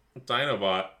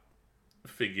Dinobot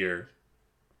figure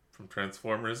from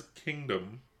Transformers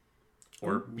Kingdom,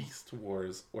 or Beast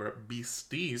Wars, or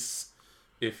Beasties,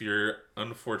 if you're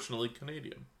unfortunately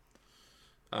Canadian.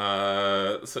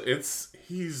 So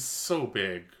he's so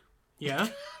big. Yeah?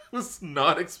 I was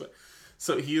not expect.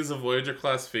 So he is a Voyager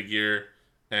class figure,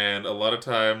 and a lot of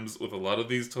times with a lot of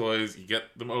these toys, you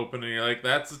get them open and you're like,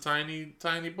 that's a tiny,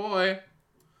 tiny boy.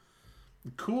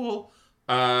 Cool.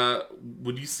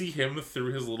 When you see him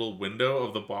through his little window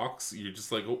of the box, you're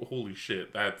just like, oh, holy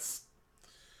shit, that's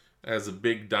as a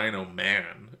big dino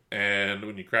man. And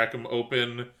when you crack him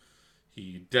open,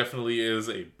 he definitely is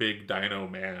a big dino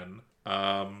man.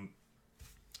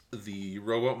 The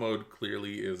robot mode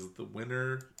clearly is the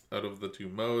winner out of the two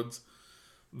modes.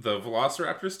 The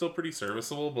Velociraptor is still pretty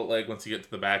serviceable, but like once you get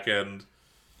to the back end,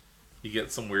 you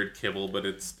get some weird kibble, but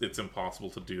it's impossible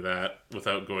to do that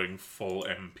without going full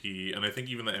MP. And I think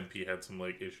even the MP had some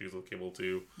like issues with kibble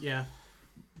too. Yeah.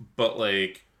 But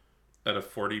like at a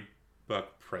 $40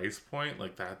 price point,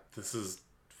 like that, this is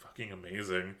fucking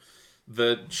amazing.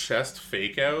 The chest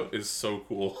fake out is so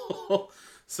cool.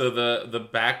 So the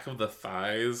back of the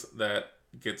thighs that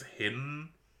gets hidden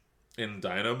in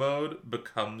Dino mode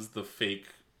becomes the fake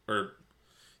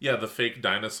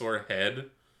dinosaur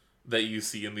head that you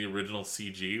see in the original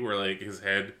CG, where like his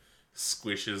head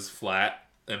squishes flat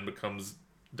and becomes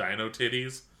dino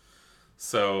titties.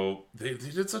 So they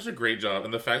did such a great job,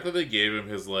 and the fact that they gave him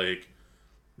his like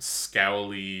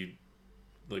scowly,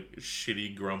 like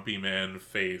shitty grumpy man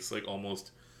face, like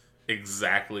almost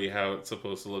exactly how it's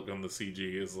supposed to look on the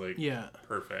CG, is like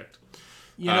perfect.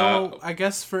 You know, I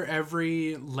guess for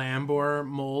every Lambor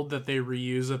mold that they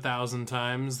reuse 1,000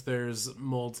 times, there's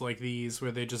molds like these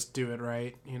where they just do it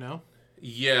right, you know?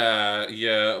 Yeah.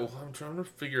 Well, I'm trying to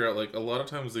figure out, like, a lot of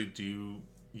times they do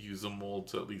use a mold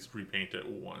to at least repaint it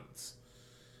once.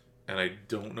 And I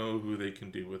don't know who they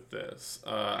can do with this.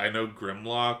 I know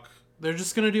Grimlock. They're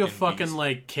just gonna do a fucking, Beast,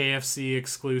 like, KFC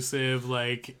exclusive,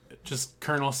 like, just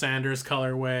Colonel Sanders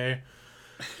colorway.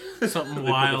 Something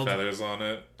wild. Put the feathers on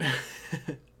it.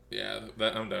 Yeah,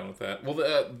 I'm down with that. Well,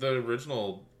 the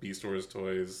original Beast Wars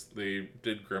toys, they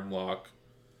did Grimlock,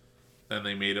 and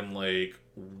they made him like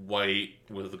white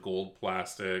with gold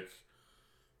plastic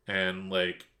and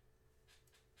like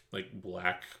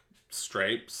black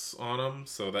stripes on him,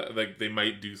 so that like they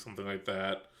might do something like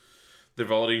that.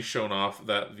 They've already shown off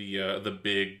that the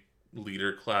big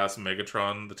leader class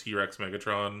Megatron, the T-Rex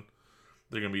Megatron,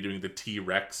 they're going to be doing the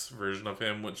T-Rex version of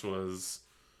him, which was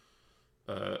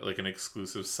like an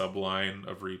exclusive subline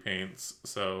of repaints.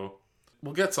 So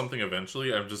we'll get something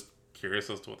eventually. I'm just curious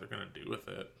as to what they're going to do with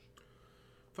it.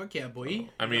 Fuck yeah, boy.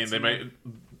 I mean, they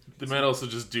might also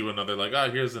just do another, like,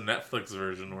 here's a Netflix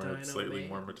version where it's slightly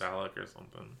more metallic or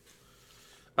something.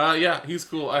 Yeah, he's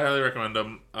cool. I highly recommend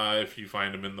him. If you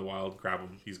find him in the wild, grab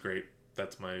him. He's great.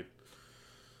 That's my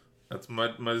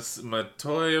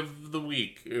toy of the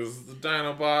week is the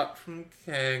Dinobot from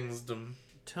Kangdom.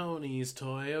 Tony's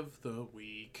toy of the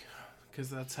week, because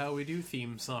that's how we do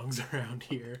theme songs around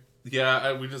here.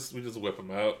 Yeah, we just whip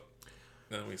them out,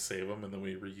 and then we save them, and then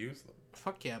we reuse them.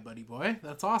 Fuck yeah, buddy boy,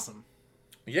 that's awesome.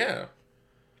 Yeah.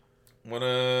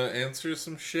 Wanna answer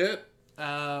some shit?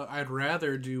 I'd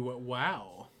rather do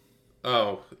wow.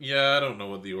 Oh yeah, I don't know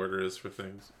what the order is for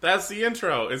things. That's the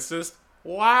intro. It's just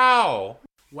wow.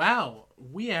 Wow,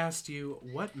 we asked you,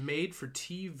 what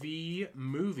made-for-TV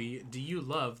movie do you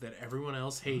love that everyone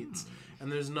else hates?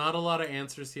 And there's not a lot of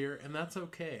answers here, and that's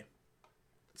okay.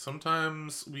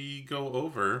 Sometimes we go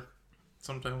over,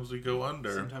 sometimes we go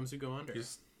under. Sometimes we go under.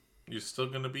 You're still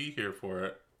going to be here for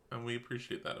it, and we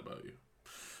appreciate that about you.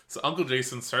 So Uncle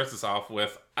Jason starts us off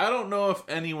with, I don't know if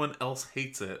anyone else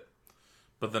hates it,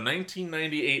 but the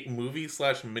 1998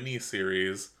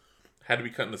 movie/miniseries had to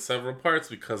be cut into several parts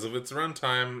because of its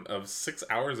runtime of 6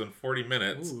 hours and 40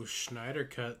 minutes. Ooh, Schneider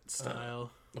Cut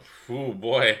style. Ooh,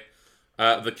 boy.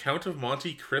 The Count of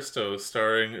Monte Cristo,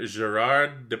 starring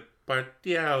Gerard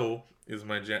Depardieu, is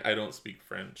my jam. I don't speak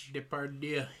French.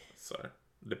 Depardieu. Sorry.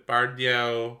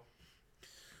 Depardieu.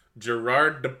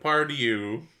 Gerard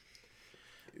Depardieu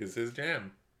is his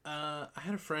jam. I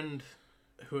had a friend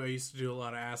who I used to do a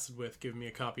lot of acid with give me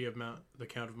a copy of The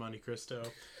Count of Monte Cristo.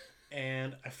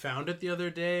 And I found it the other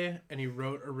day, and he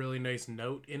wrote a really nice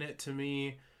note in it to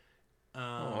me.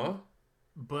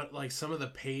 But, like, some of the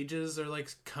pages are, like,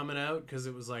 coming out, because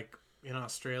it was, like, in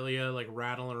Australia, like,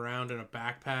 rattling around in a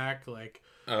backpack. Like,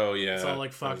 oh, yeah. It's all,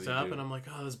 like, fucked up. And I'm like,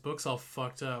 oh, this book's all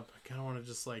fucked up. I kind of want to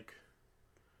just, like,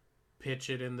 pitch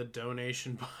it in the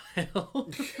donation pile.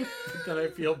 But then I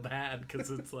feel bad because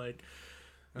it's like,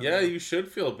 yeah, you should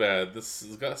feel bad. This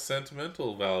has got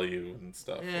sentimental value and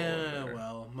stuff. yeah,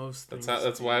 well, most things.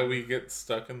 That's why we get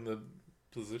stuck in the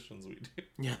positions we do.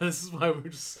 Yeah, this is why we're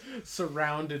just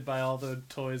surrounded by all the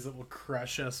toys that will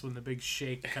crush us when the big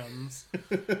shake comes.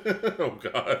 Oh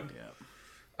God.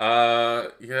 Yeah.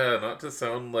 Yeah. Not to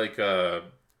sound like an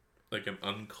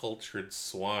uncultured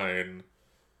swine,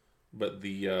 but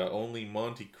the only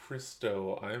Monte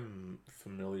Cristo I'm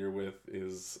familiar with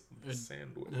is the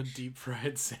sandwich. A deep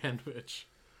fried sandwich.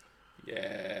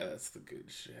 Yeah, that's the good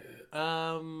shit.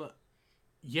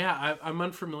 Yeah, I'm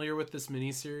unfamiliar with this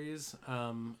miniseries.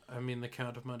 I mean, The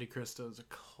Count of Monte Cristo is a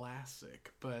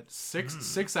classic, but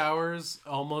six hours,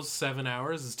 almost 7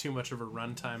 hours, is too much of a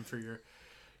runtime for your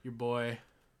boy.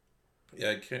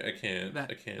 Yeah, I can't.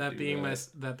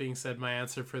 That being said, my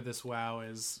answer for this WoW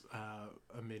is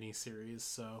a miniseries.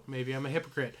 So maybe I'm a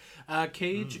hypocrite.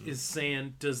 Cage is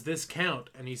saying, "Does this count?"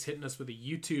 And he's hitting us with a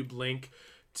YouTube link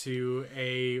to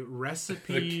a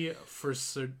recipe for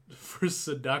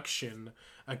seduction,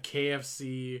 a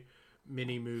KFC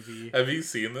mini movie. Have you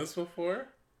seen this before?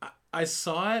 I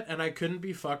saw it and I couldn't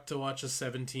be fucked to watch a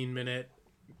 17-minute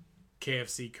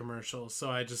KFC commercial, so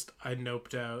I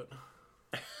noped out.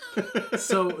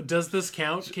 So does this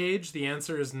count, Cage? The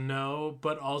answer is no,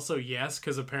 but also yes,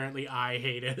 because apparently I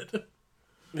hate it.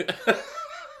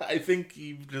 I think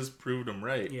you've just proved him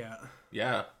right. Yeah.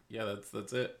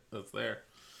 That's it. That's there.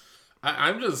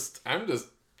 I'm just.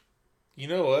 You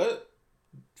know what?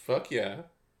 Fuck yeah.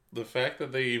 The fact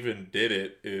that they even did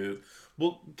it is,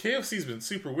 well, KFC's been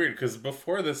super weird because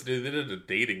before this they did a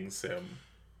dating sim.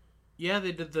 Yeah,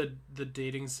 they did the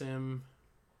dating sim.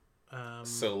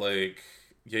 So like,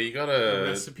 yeah, you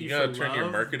gotta turn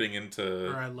your marketing into.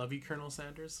 Or I Love You, Colonel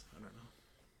Sanders. I don't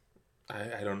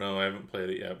know. I don't know. I haven't played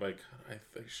it yet, but I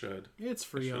should. It's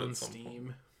free on Steam.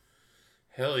 Point.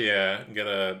 Hell yeah! Get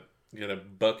a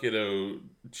bucket of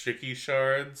chicky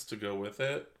shards to go with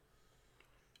it.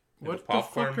 What the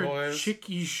fuck are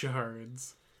chicky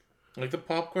shards? Like the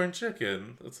popcorn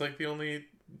chicken. It's like the only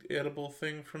edible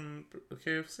thing from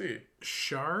KFC.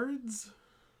 Shards?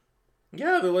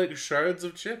 Yeah, they're like shards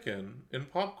of chicken in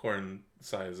popcorn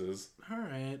sizes.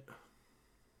 Alright.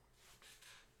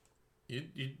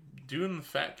 You doing the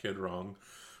fat kid wrong.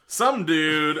 Some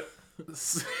dude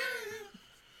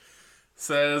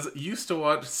says used to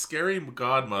watch Scary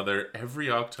Godmother every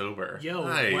October. Yo,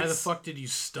 nice. Why the fuck did you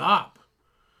stop?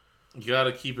 You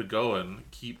gotta keep it going.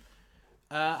 Keep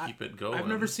it going. I've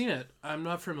never seen it. I'm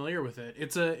not familiar with it.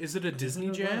 Is it a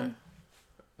Disney jam?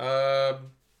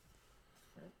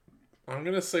 I'm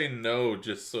gonna say no,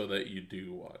 just so that you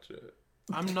do watch it.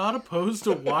 I'm not opposed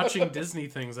to watching Disney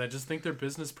things. I just think their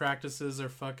business practices are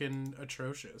fucking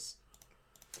atrocious.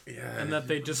 Yeah, and that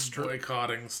they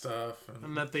boycotting stuff,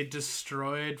 and that they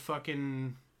destroyed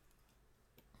fucking.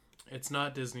 It's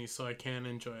not Disney, so I can't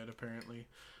enjoy it. Apparently,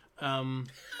 no,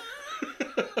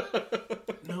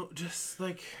 just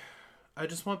like I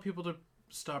just want people to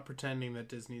stop pretending that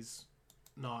Disney's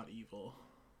not evil.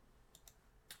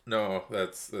 No,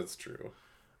 that's true.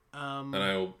 And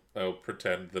I'll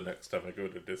pretend the next time I go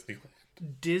to Disneyland.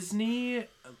 Disney,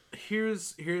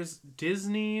 here's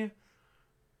Disney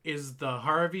is the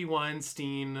Harvey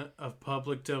Weinstein of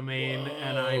public domain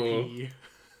and IP.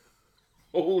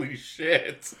 Holy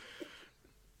shit.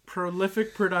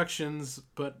 Prolific productions,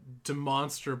 but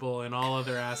demonstrable in all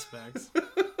other aspects.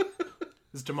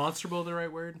 Is demonstrable the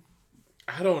right word?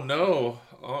 I don't know.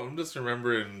 I'm just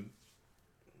remembering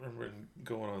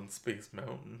going on Space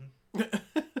Mountain.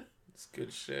 It's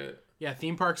good shit. Yeah,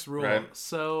 theme parks rule. Right.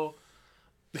 So,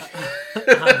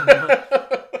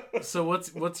 so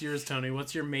what's yours, Tony?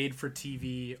 What's your made for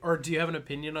TV? Or do you have an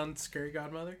opinion on Scary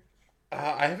Godmother?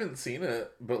 I haven't seen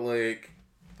it, but like,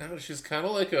 I don't know, she's kind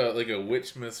of like a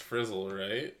witch Miss Frizzle,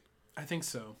 right? I think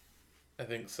so. I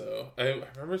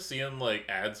remember seeing like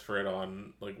ads for it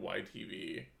on like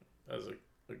YTV as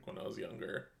like when I was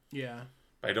younger. Yeah.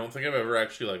 I don't think I've ever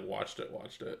actually like watched it.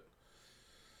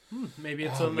 Maybe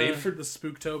it's on the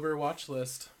Spooktober watch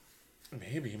list.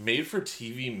 Maybe. Made for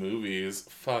TV movies.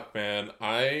 Fuck, man.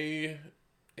 I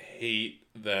hate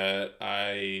that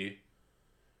I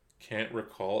can't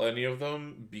recall any of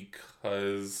them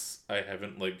because I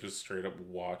haven't like just straight up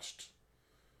watched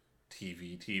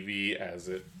TV as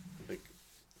it like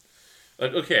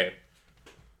okay.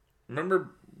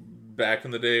 Remember back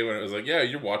in the day when it was like, yeah,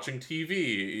 you're watching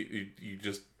TV.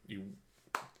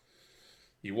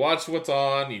 You watch what's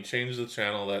on, you change the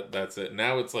channel, that's it.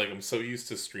 Now it's like I'm so used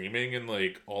to streaming and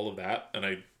like all of that, and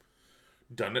I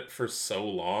done it for so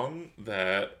long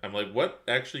that I'm like, what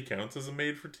actually counts as a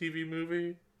made-for-TV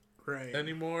movie Right.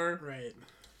 anymore? Right.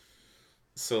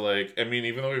 So, like, I mean,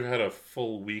 even though we've had a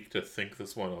full week to think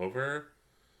this one over,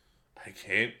 I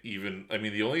can't even... I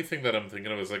mean, the only thing that I'm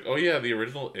thinking of is like, oh yeah, the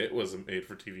original It was a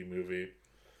made-for-TV movie.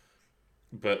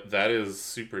 But that is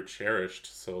super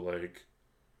cherished, so, like,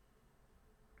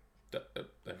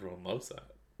 everyone loves that.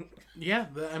 Yeah,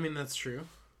 I mean, that's true.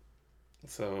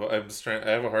 So I'm just trying...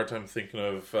 I have a hard time thinking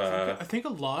of... I think a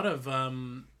lot of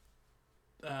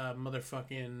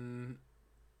motherfucking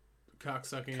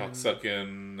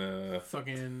cocksucking...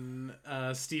 fucking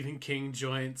Stephen King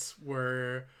joints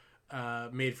were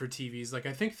made for TVs. Like,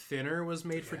 I think Thinner was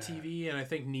made for TV, and I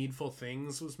think Needful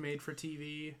Things was made for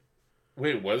TV.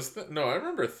 Wait, was that... No, I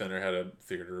remember Thinner had a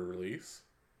theater release.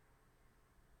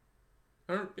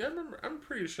 I remember... I'm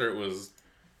pretty sure it was,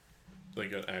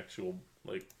 like, an actual,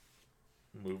 like...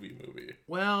 movie.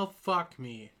 Well, fuck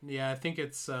me. Yeah, I think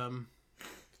it's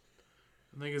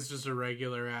just a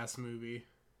regular ass movie.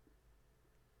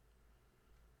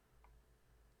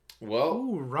 Well,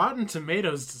 ooh, Rotten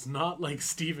Tomatoes does not like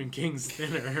Stephen King's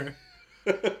Thinner.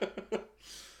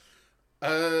 yeah,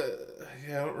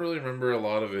 I don't really remember a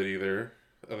lot of it either,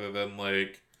 other than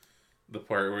like the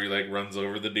part where he like runs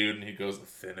over the dude and he goes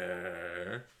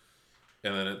thinner.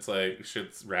 And then it's like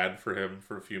shit's rad for him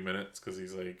for a few minutes because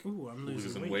he's like, ooh, I'm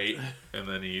losing weight, and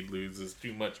then he loses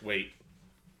too much weight.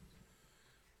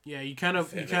 Yeah, you kind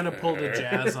of pulled a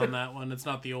jazz on that one. It's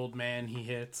not the old man he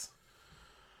hits.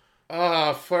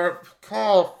 Fuck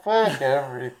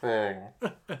everything.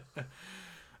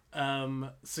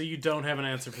 So you don't have an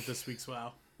answer for this week's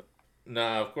Wow?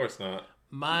 Nah, of course not.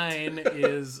 Mine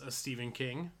is a Stephen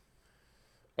King.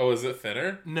 Oh, is it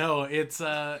Thinner? No, it's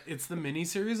the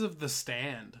miniseries of The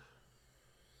Stand.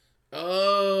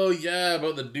 Oh yeah,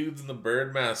 about the dudes in the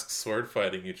bird masks sword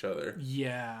fighting each other.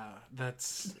 Yeah,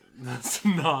 that's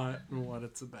not what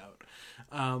it's about.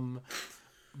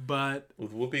 But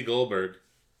with Whoopi Goldberg.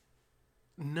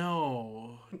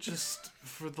 No, just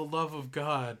for the love of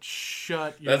God,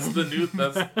 shut your... That's the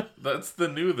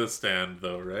new The Stand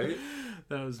though, right?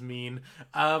 That was mean.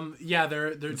 Yeah,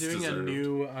 they're doing deserved. A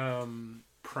new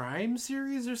Prime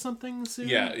series or something soon.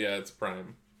 Yeah, it's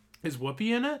Prime. Is Whoopi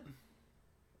in it?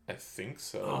 I think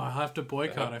so. Oh, I'll have to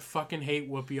boycott. I fucking hate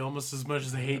Whoopi almost as much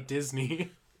as I hate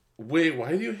Disney. Wait,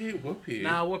 why do you hate Whoopi?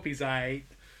 Nah, Whoopi's aight.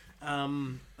 I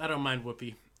don't mind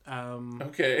Whoopi.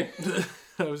 Okay.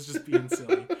 I was just being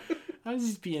silly. I was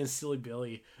just being silly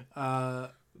Billy. The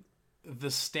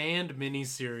Stand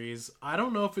miniseries, I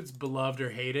don't know if it's beloved or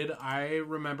hated. I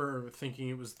remember thinking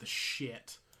it was the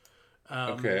shit.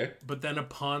 Okay. But then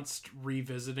upon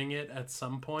revisiting it at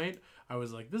some point, I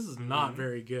was like, this is not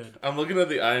very good. I'm looking at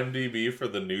the IMDb for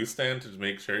the newsstand to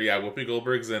make sure. Yeah, Whoopi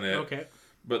Goldberg's in it. Okay.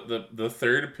 But the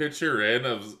third picture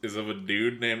is of a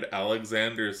dude named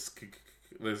Alexander.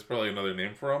 There's probably another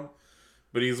name for him.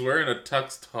 But he's wearing a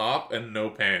tux top and no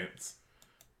pants.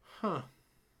 Huh.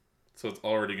 So it's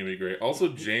already going to be great. Also,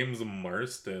 James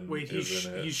Marsden is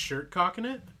in it. He's shirt cocking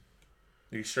it?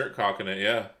 He's shirt cocking it,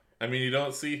 yeah. I mean, you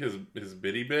don't see his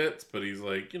bitty bits, but he's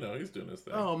like, he's doing his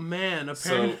thing. Oh, man.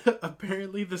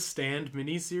 Apparently the Stand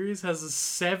miniseries has a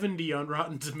 70 on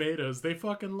Rotten Tomatoes. They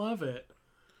fucking love it.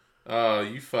 Oh,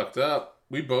 you fucked up.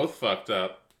 We both fucked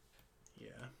up. Yeah.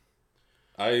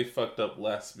 I fucked up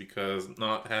less because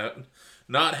not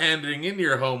handing in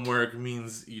your homework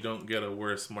means you don't get a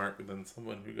worse mark than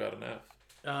someone who got an F.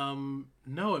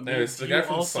 No, it means the you guy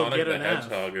from also Sonic get the an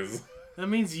Hedgehog F. is. That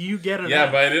means you get an F.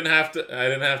 Yeah, but I didn't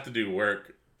have to do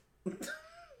work.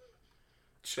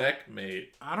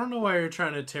 Checkmate. I don't know why you're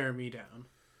trying to tear me down.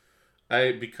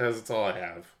 Because it's all I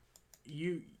have.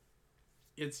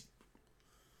 It's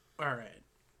all right.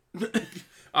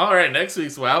 All right, next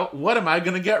week's Wow. What am I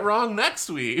going to get wrong next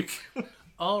week?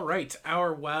 All right,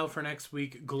 our Wow for next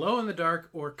week, glow-in-the-dark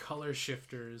or color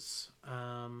shifters.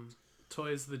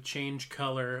 Toys that change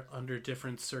color under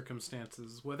different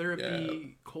circumstances, whether it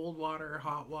be cold water,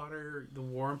 hot water, the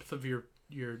warmth of your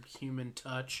human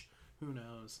touch. Who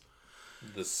knows?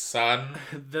 The sun.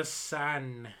 The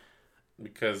sun.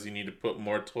 Because you need to put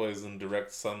more toys in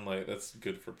direct sunlight. That's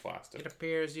good for plastic. It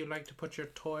appears you like to put your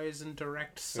toys in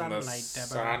direct sunlight,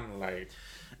 Deborah.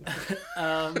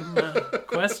 Sunlight.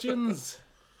 Questions?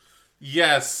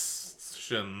 Yes.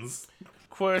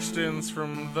 Questions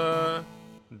from the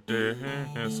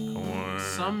Discord.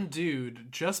 Some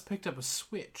dude just picked up a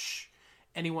Switch.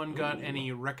 Anyone got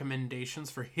any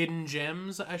recommendations for hidden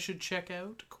gems I should check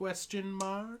out? ?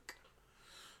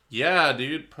 Yeah,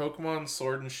 dude. Pokemon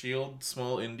Sword and Shield,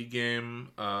 small indie game.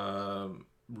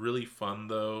 Really fun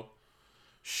though.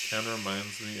 Kind of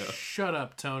reminds me of... Shut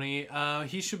up, Tony.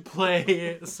 He should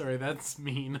play... Sorry, that's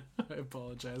mean. I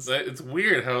apologize. It's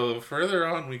weird how the further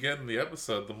on we get in the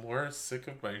episode, the more sick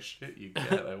of my shit you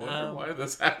get. I wonder why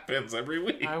this happens every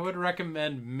week. I would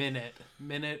recommend Minute.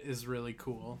 Minute is really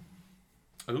cool.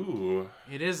 Ooh.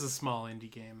 It is a small indie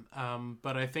game,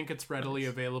 but I think it's readily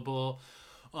available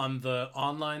on the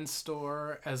online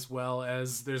store, as well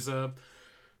as there's a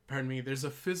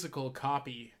physical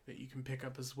copy that you can pick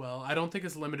up as well. I don't think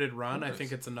it's limited run. I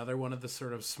think it's another one of the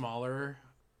sort of smaller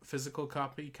physical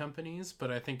copy companies,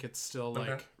 but I think it's still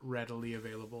like readily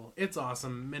available. It's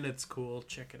awesome. Minute's cool.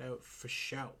 Check it out for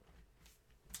sure.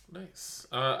 Nice.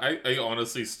 I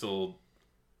honestly still,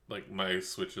 like, my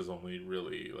Switch is only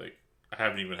really, like, I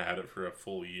haven't even had it for a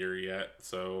full year yet,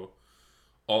 so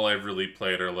all I've really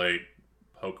played are, like,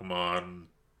 Pokemon,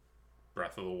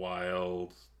 Breath of the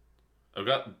Wild. I've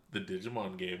got the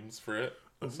Digimon games for it.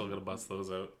 I'm still gonna bust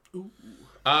those out. Ooh.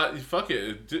 Fuck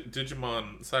it.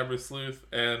 Digimon, Cyber Sleuth,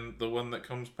 and the one that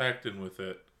comes packed in with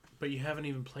it. But you haven't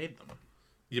even played them.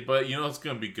 Yeah, but you know it's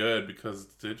gonna be good because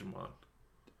it's Digimon.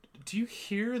 Do you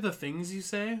hear the things you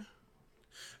say?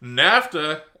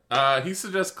 NAFTA, he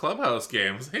suggests Clubhouse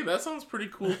games. Hey, that sounds pretty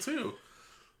cool too.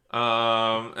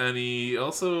 And he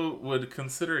also would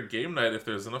consider a game night if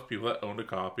there's enough people that owned a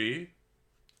copy.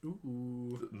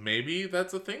 Ooh. Maybe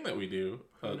that's a thing that we do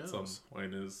at some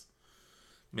point. Is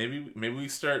maybe we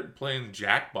start playing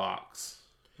Jackbox.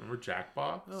 Remember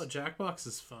Jackbox? Oh, Jackbox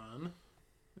is fun.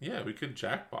 Yeah, we could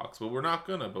Jackbox, but we're not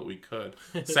gonna. But we could.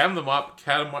 Sam the Mop,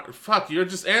 Katamari. Fuck, you're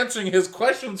just answering his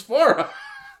questions for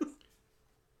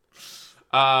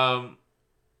us.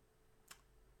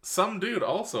 Some dude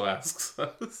also asks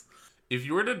us, if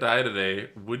you were to die today,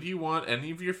 would you want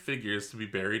any of your figures to be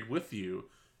buried with you?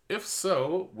 If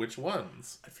so, which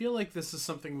ones? I feel like this is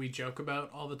something we joke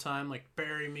about all the time, like,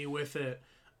 bury me with it.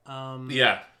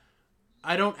 Yeah.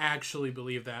 I don't actually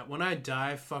believe that. When I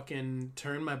die, fucking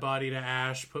turn my body to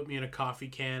ash, put me in a coffee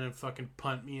can, and fucking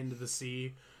punt me into the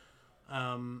sea.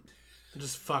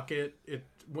 Just fuck it.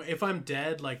 If I'm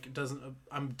dead, like,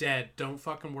 I'm dead. Don't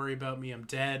fucking worry about me. I'm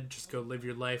dead. Just go live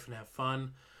your life and have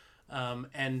fun.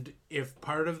 And if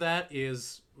part of that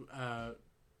is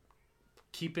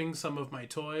keeping some of my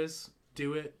toys,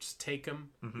 do it. Just take them.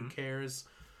 Who cares?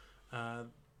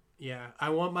 Yeah, I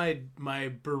want my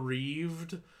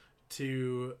bereaved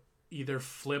to either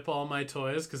flip all my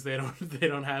toys because they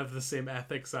don't have the same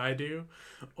ethics I do,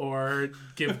 or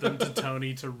give them to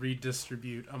Tony to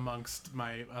redistribute amongst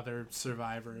my other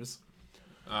survivors.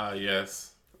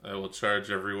 Yes. I will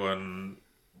charge everyone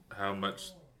how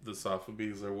much the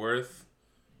Sotheby's are worth,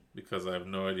 because I have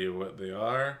no idea what they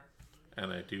are,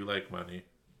 and I do like money.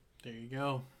 There you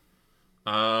go.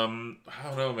 I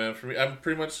don't know, man. For me, I'm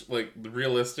pretty much, like,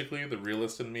 realistically, the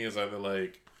realist in me is either,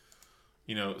 like,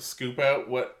 you know, scoop out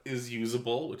what is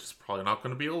usable, which is probably not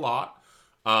going to be a lot,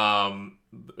 and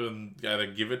either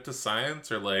give it to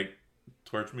science or, like,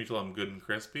 torture me till I'm good and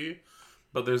crispy.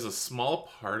 But there's a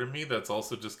small part of me that's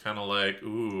also just kind of like,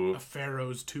 ooh, A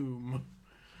pharaoh's tomb.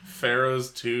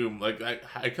 Pharaoh's tomb. Like,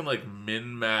 I can, like,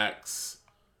 min-max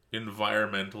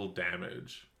environmental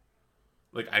damage.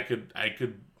 Like, I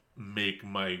could make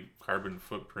my carbon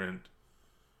footprint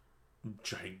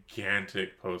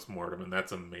gigantic post-mortem, and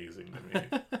that's amazing to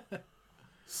me.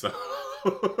 So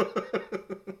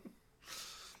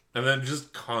and then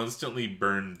just constantly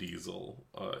burn diesel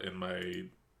in my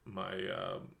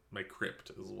crypt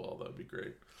as well. That'd be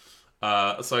great.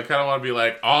 So I kind of want to be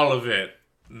like, all of it,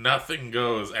 nothing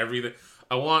goes, everything.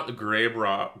 I want the grave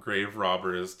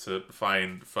robbers to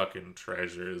find fucking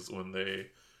treasures when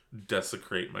they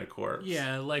desecrate my corpse.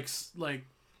 Yeah, like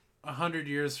 100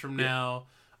 years from now,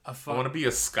 I want to be a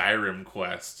Skyrim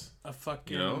quest. A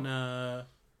fucking, you know?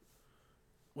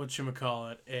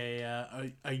 whatchamacallit,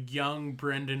 a young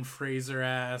Brendan Fraser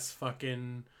ass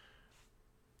fucking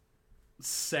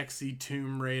sexy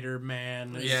Tomb Raider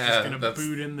man is just gonna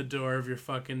boot in the door of your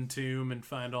fucking tomb and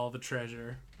find all the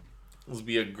treasure. There'll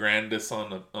be a Grandis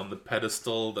on the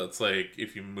pedestal that's like,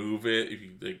 if you move it, if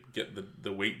you like, get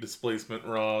the weight displacement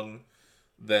wrong,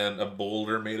 then a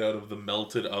boulder made out of the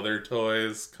melted other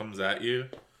toys comes at you.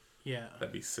 Yeah.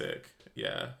 That'd be sick.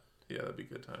 Yeah, that'd be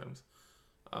good times.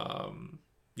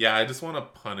 Yeah, I just want to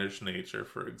punish nature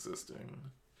for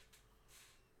existing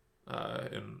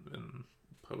in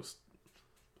post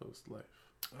life.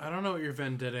 I don't know what your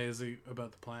vendetta is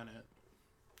about the planet.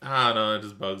 I don't know, it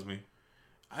just bugs me.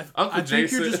 I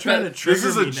think you're just trying to trigger me.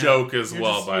 This is a joke as you're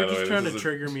well, just, by the way. You're just trying to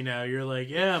trigger me now. You're like,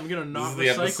 yeah, I'm gonna not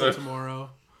recycle tomorrow.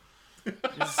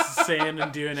 Just saying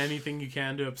and doing anything you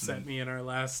can to upset me in our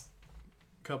last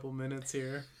couple minutes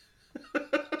here.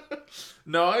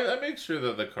 No, I make sure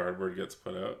that the cardboard gets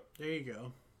put out. There you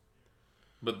go.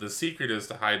 But the secret is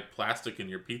to hide plastic in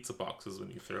your pizza boxes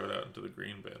when you throw it out into the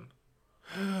green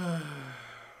bin.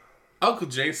 Uncle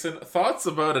Jason, thoughts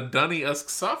about a Dunny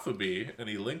Usksophobie? And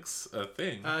he links a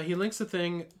thing. He links a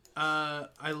thing.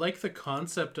 I like the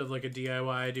concept of like a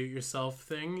DIY do-it-yourself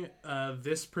thing.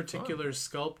 This particular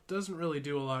sculpt doesn't really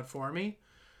do a lot for me.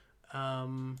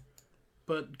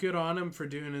 But good on him for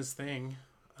doing his thing.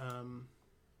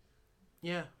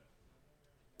 Yeah.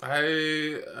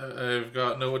 I've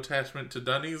got no attachment to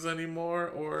Dunnies anymore,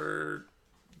 or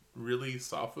really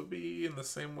Sophobie in the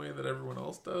same way that everyone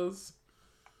else does.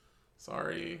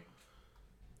 Sorry.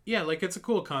 Yeah, like it's a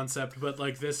cool concept, but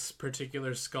like this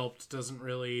particular sculpt doesn't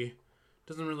really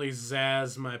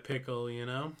zazz my pickle, you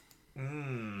know?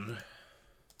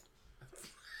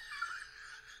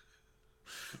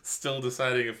 Still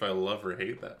deciding if I love or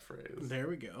hate that phrase. There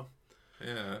we go.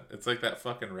 Yeah, it's like that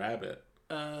fucking rabbit.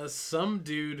 Some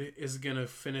dude is gonna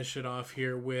finish it off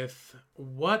here with,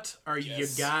 what are you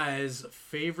guys'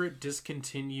 favorite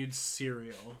discontinued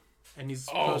cereal? And he's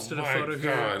posted a photo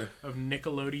here of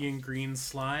Nickelodeon green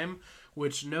slime,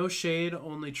 which, no shade,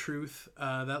 only truth.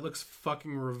 That looks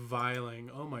fucking reviling.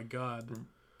 Oh my god.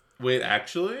 Wait,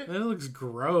 actually? That looks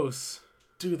gross.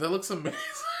 Dude, that looks amazing.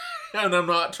 And I'm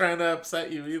not trying to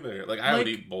upset you either. Like, I would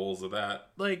eat bowls of that.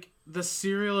 Like, the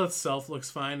cereal itself looks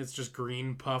fine. It's just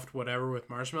green puffed whatever with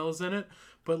marshmallows in it.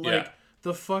 But, like,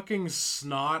 the fucking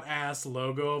snot-ass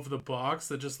logo of the box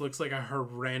that just looks like a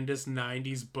horrendous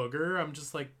 90s booger, I'm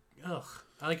just like, ugh.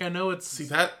 Like, I know it's... See,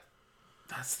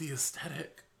 that's the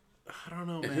aesthetic. I don't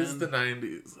know, man. It is the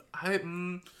 90s.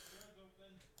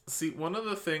 See, one of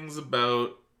the things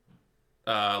about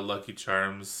Lucky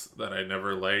Charms that I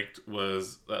never liked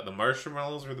was that the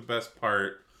marshmallows were the best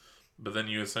part, but then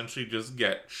you essentially just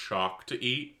get chalk to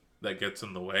eat that gets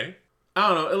in the way. I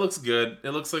don't know, it looks good.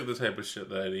 It looks like the type of shit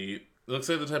that I'd eat. It looks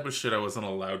like the type of shit I wasn't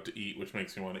allowed to eat, which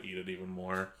makes me want to eat it even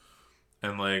more.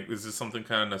 And, like, there's just something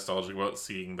kind of nostalgic about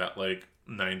seeing that, like,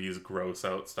 90s gross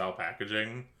out style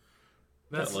packaging.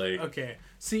 That's, okay.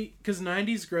 See, because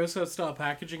 90s gross out style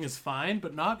packaging is fine,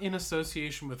 but not in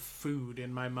association with food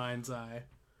in my mind's eye.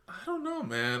 I don't know,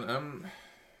 man.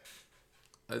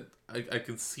 I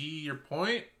can see your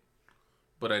point,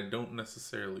 but I don't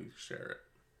necessarily share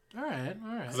it. Alright.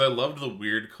 Because I loved the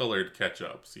weird colored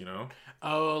ketchups, you know?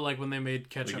 Oh, like when they made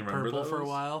ketchup purple for a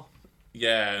while?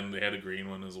 Yeah, and they had a green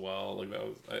one as well. Like, that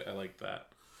was, I liked that.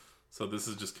 So this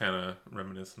is just kind of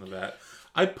reminiscent of that.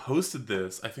 I posted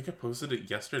this. I think I posted it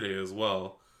yesterday as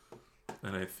well.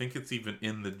 And I think it's even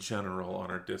in the general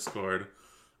on our Discord.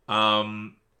 Yeah,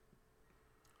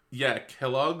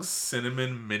 Kellogg's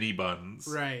Cinnamon Mini Buns.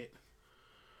 Right.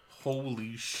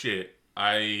 Holy shit.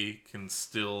 I can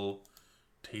still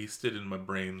taste it in my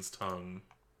brain's tongue.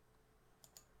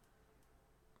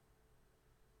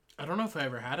 I don't know if I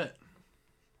ever had it.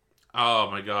 Oh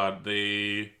my god.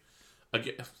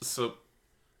 So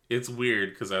it's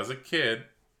weird because as a kid,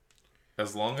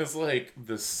 as long as like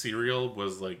the cereal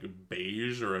was like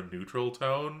beige or a neutral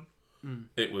tone,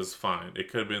 it was fine. It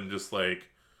could have been just like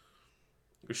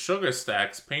Sugar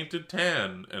Stacks painted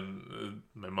tan, and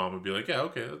my mom would be like, "Yeah,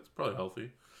 okay, that's probably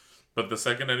healthy." But the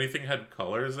second anything had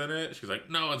colors in it, she's like,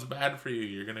 "No, it's bad for you.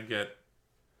 You're gonna get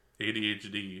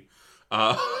ADHD."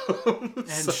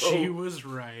 And she was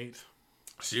right.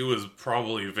 She was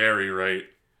probably very right.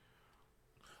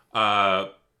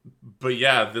 But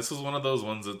yeah, this was one of those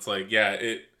ones that's like,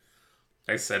 I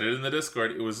said it in the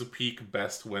Discord, it was a peak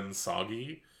best when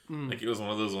soggy. Like, it was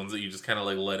one of those ones that you just kind of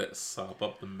like let it sop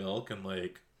up the milk and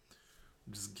like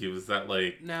just gives that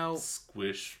like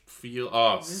squish feel.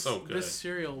 Oh, so good. This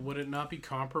cereal, would it not be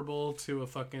comparable to a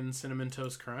fucking Cinnamon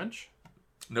Toast Crunch?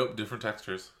 Nope, different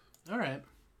textures. Alright.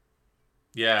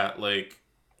 Yeah, like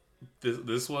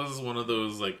this was one of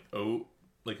those like an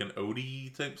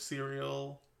oaty type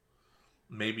cereal.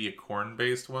 Maybe a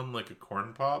corn-based one, like a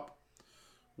corn pop.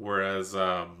 Whereas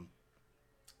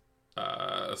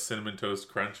Cinnamon Toast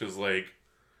Crunch is like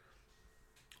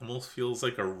almost feels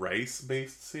like a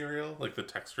rice-based cereal, like the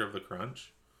texture of the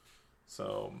crunch.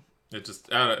 So it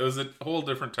just, I don't know, it was a whole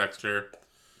different texture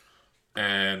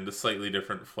and a slightly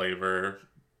different flavor.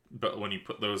 But when you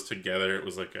put those together, it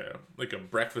was like a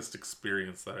breakfast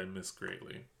experience that I miss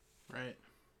greatly. Right.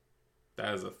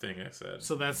 That is a thing I said.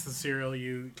 So that's the cereal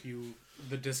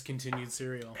the discontinued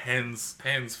cereal.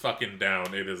 Hands fucking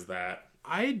down. It is that.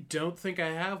 I don't think I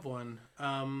have one.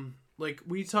 Like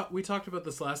we talked about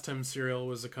this last time cereal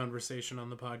was a conversation on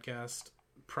the podcast.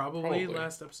 Probably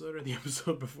last episode or the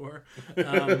episode before.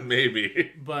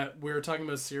 Maybe. But we were talking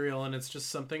about cereal, and it's just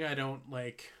something I don't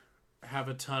like have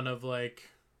a ton of like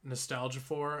nostalgia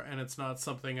for, and it's not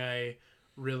something I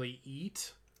really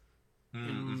eat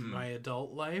in my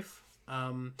adult life.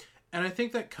 And I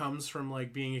think that comes from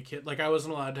like being a kid. Like I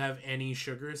wasn't allowed to have any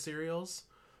sugar cereals.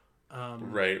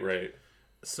 Right.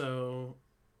 So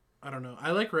I don't know.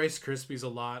 I like Rice Krispies a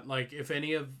lot. Like if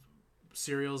any of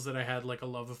cereals that I had like a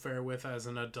love affair with as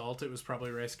an adult, it was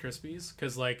probably Rice Krispies,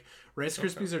 because like Rice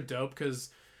Krispies are dope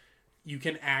because you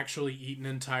can actually eat an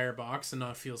entire box and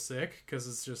not feel sick, because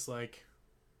it's just like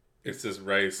it's just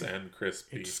rice and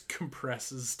crispy. it just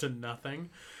compresses to nothing.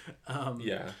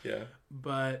 Yeah.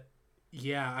 But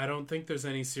yeah, I don't think there's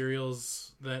any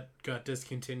cereals that got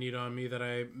discontinued on me that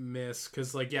I miss,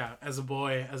 because like yeah, as a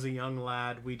boy, as a young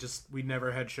lad, we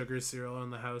never had sugar cereal in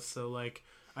the house, so like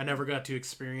I never got to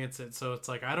experience it, so it's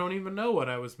like I don't even know what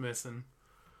I was missing.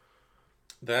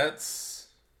 That's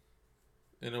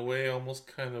in a way almost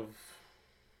kind of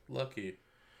lucky.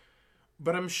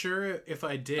 But I'm sure if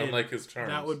I did, unlike his charms,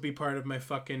 that would be part of my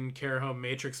fucking Care Home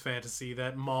Matrix fantasy,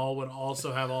 that mall would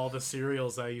also have all the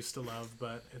cereals I used to love,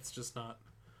 but it's just not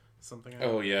something I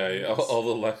all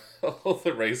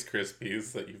the Rice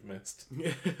Krispies that you've missed.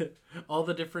 all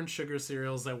the different sugar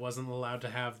cereals I wasn't allowed to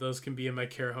have, those can be in my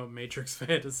Care Home Matrix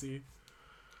fantasy.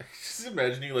 Just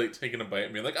imagine you like taking a bite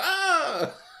and being like,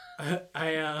 ah!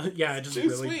 I just too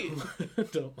really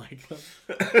don't like them.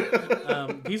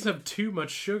 These have too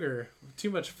much sugar, too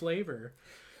much flavor.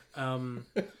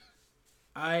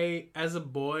 I, as a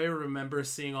boy, remember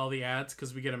seeing all the ads,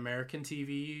 because we get American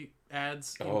TV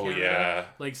ads in Canada. Yeah.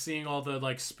 Like seeing all the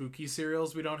like spooky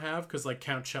cereals we don't have, because like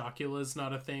Count Chocula's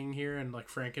not a thing here, and like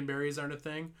Frankenberries aren't a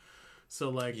thing. So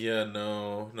like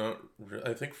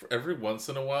I think for every once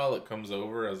in a while it comes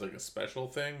over as like a special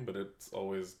thing, but it's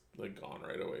always like gone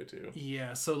right away too.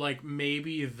 Yeah, so like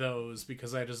maybe those,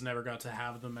 because I just never got to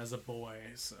have them as a boy.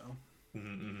 So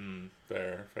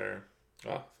Fair.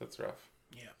 Oh, that's rough.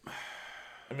 Yeah.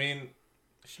 I mean,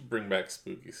 I should bring back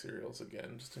spooky cereals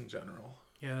again, just in general.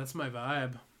 Yeah, that's my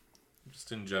vibe.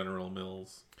 Just in general,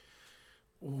 Mills.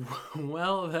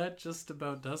 Well, that just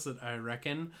about does it, I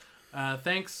reckon.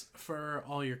 Thanks for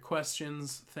all your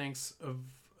questions. Thanks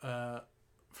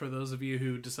for those of you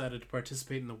who decided to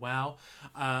participate in the WoW.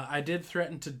 I did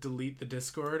threaten to delete the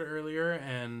Discord earlier,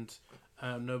 and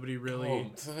nobody really... Oh,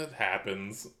 that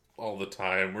happens all the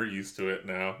time. We're used to it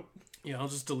now. Yeah, I'll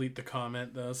just delete the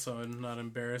comment, though, so I'm not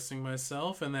embarrassing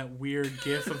myself. And that weird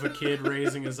gif of a kid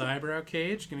raising his eyebrow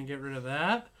cage, gonna get rid of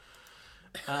that.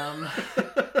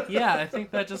 Yeah, I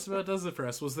think that just about does it for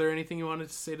us. Was there anything you wanted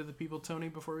to say to the people, Tony,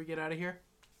 before we get out of here?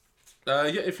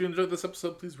 If you enjoyed this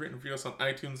episode, please rate and review us on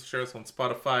iTunes, share us on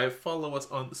Spotify, follow us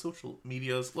on the social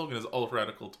medias. Logan is All of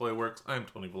Radical Toy Works. I'm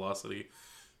Tony Velocity.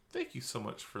 Thank you so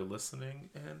much for listening,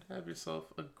 and have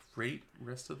yourself a great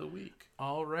rest of the week.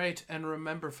 All right, and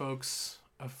remember, folks,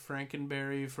 a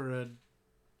Frankenberry for a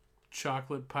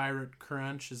chocolate pirate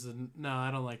crunch is a... No,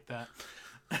 I don't like that.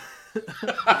 All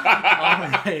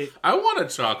right. I want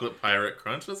a chocolate pirate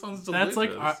crunch. That sounds delicious. That's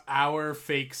like our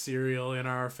fake cereal in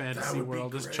our fantasy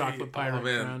world is chocolate pirate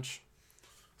crunch.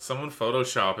 Someone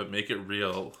Photoshop it, make it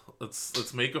real.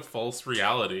 Let's make a false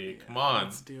reality. Come on.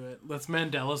 Let's do it. Let's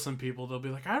Mandela some people. They'll be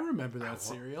like, I remember that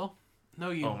cereal.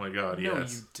 No, you. Oh my god, no,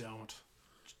 yes. you don't.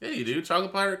 Yeah, you do.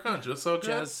 Chocolate pirate crunch. It's so good.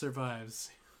 Jazz survives.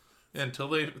 Yeah, until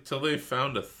they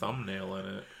found a thumbnail in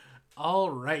it. All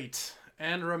right.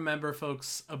 And remember,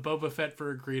 folks, a Boba Fett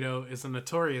for a Greedo is a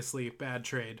notoriously bad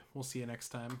trade. We'll see you next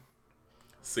time.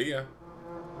 See ya.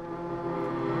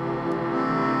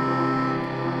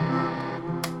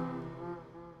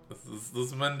 This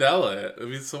is Mandela. It'd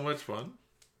be so much fun.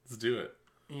 Let's do it.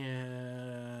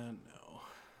 Yeah, no.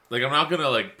 Like, I'm not gonna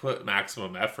like put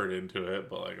maximum effort into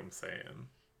it, but like I'm saying.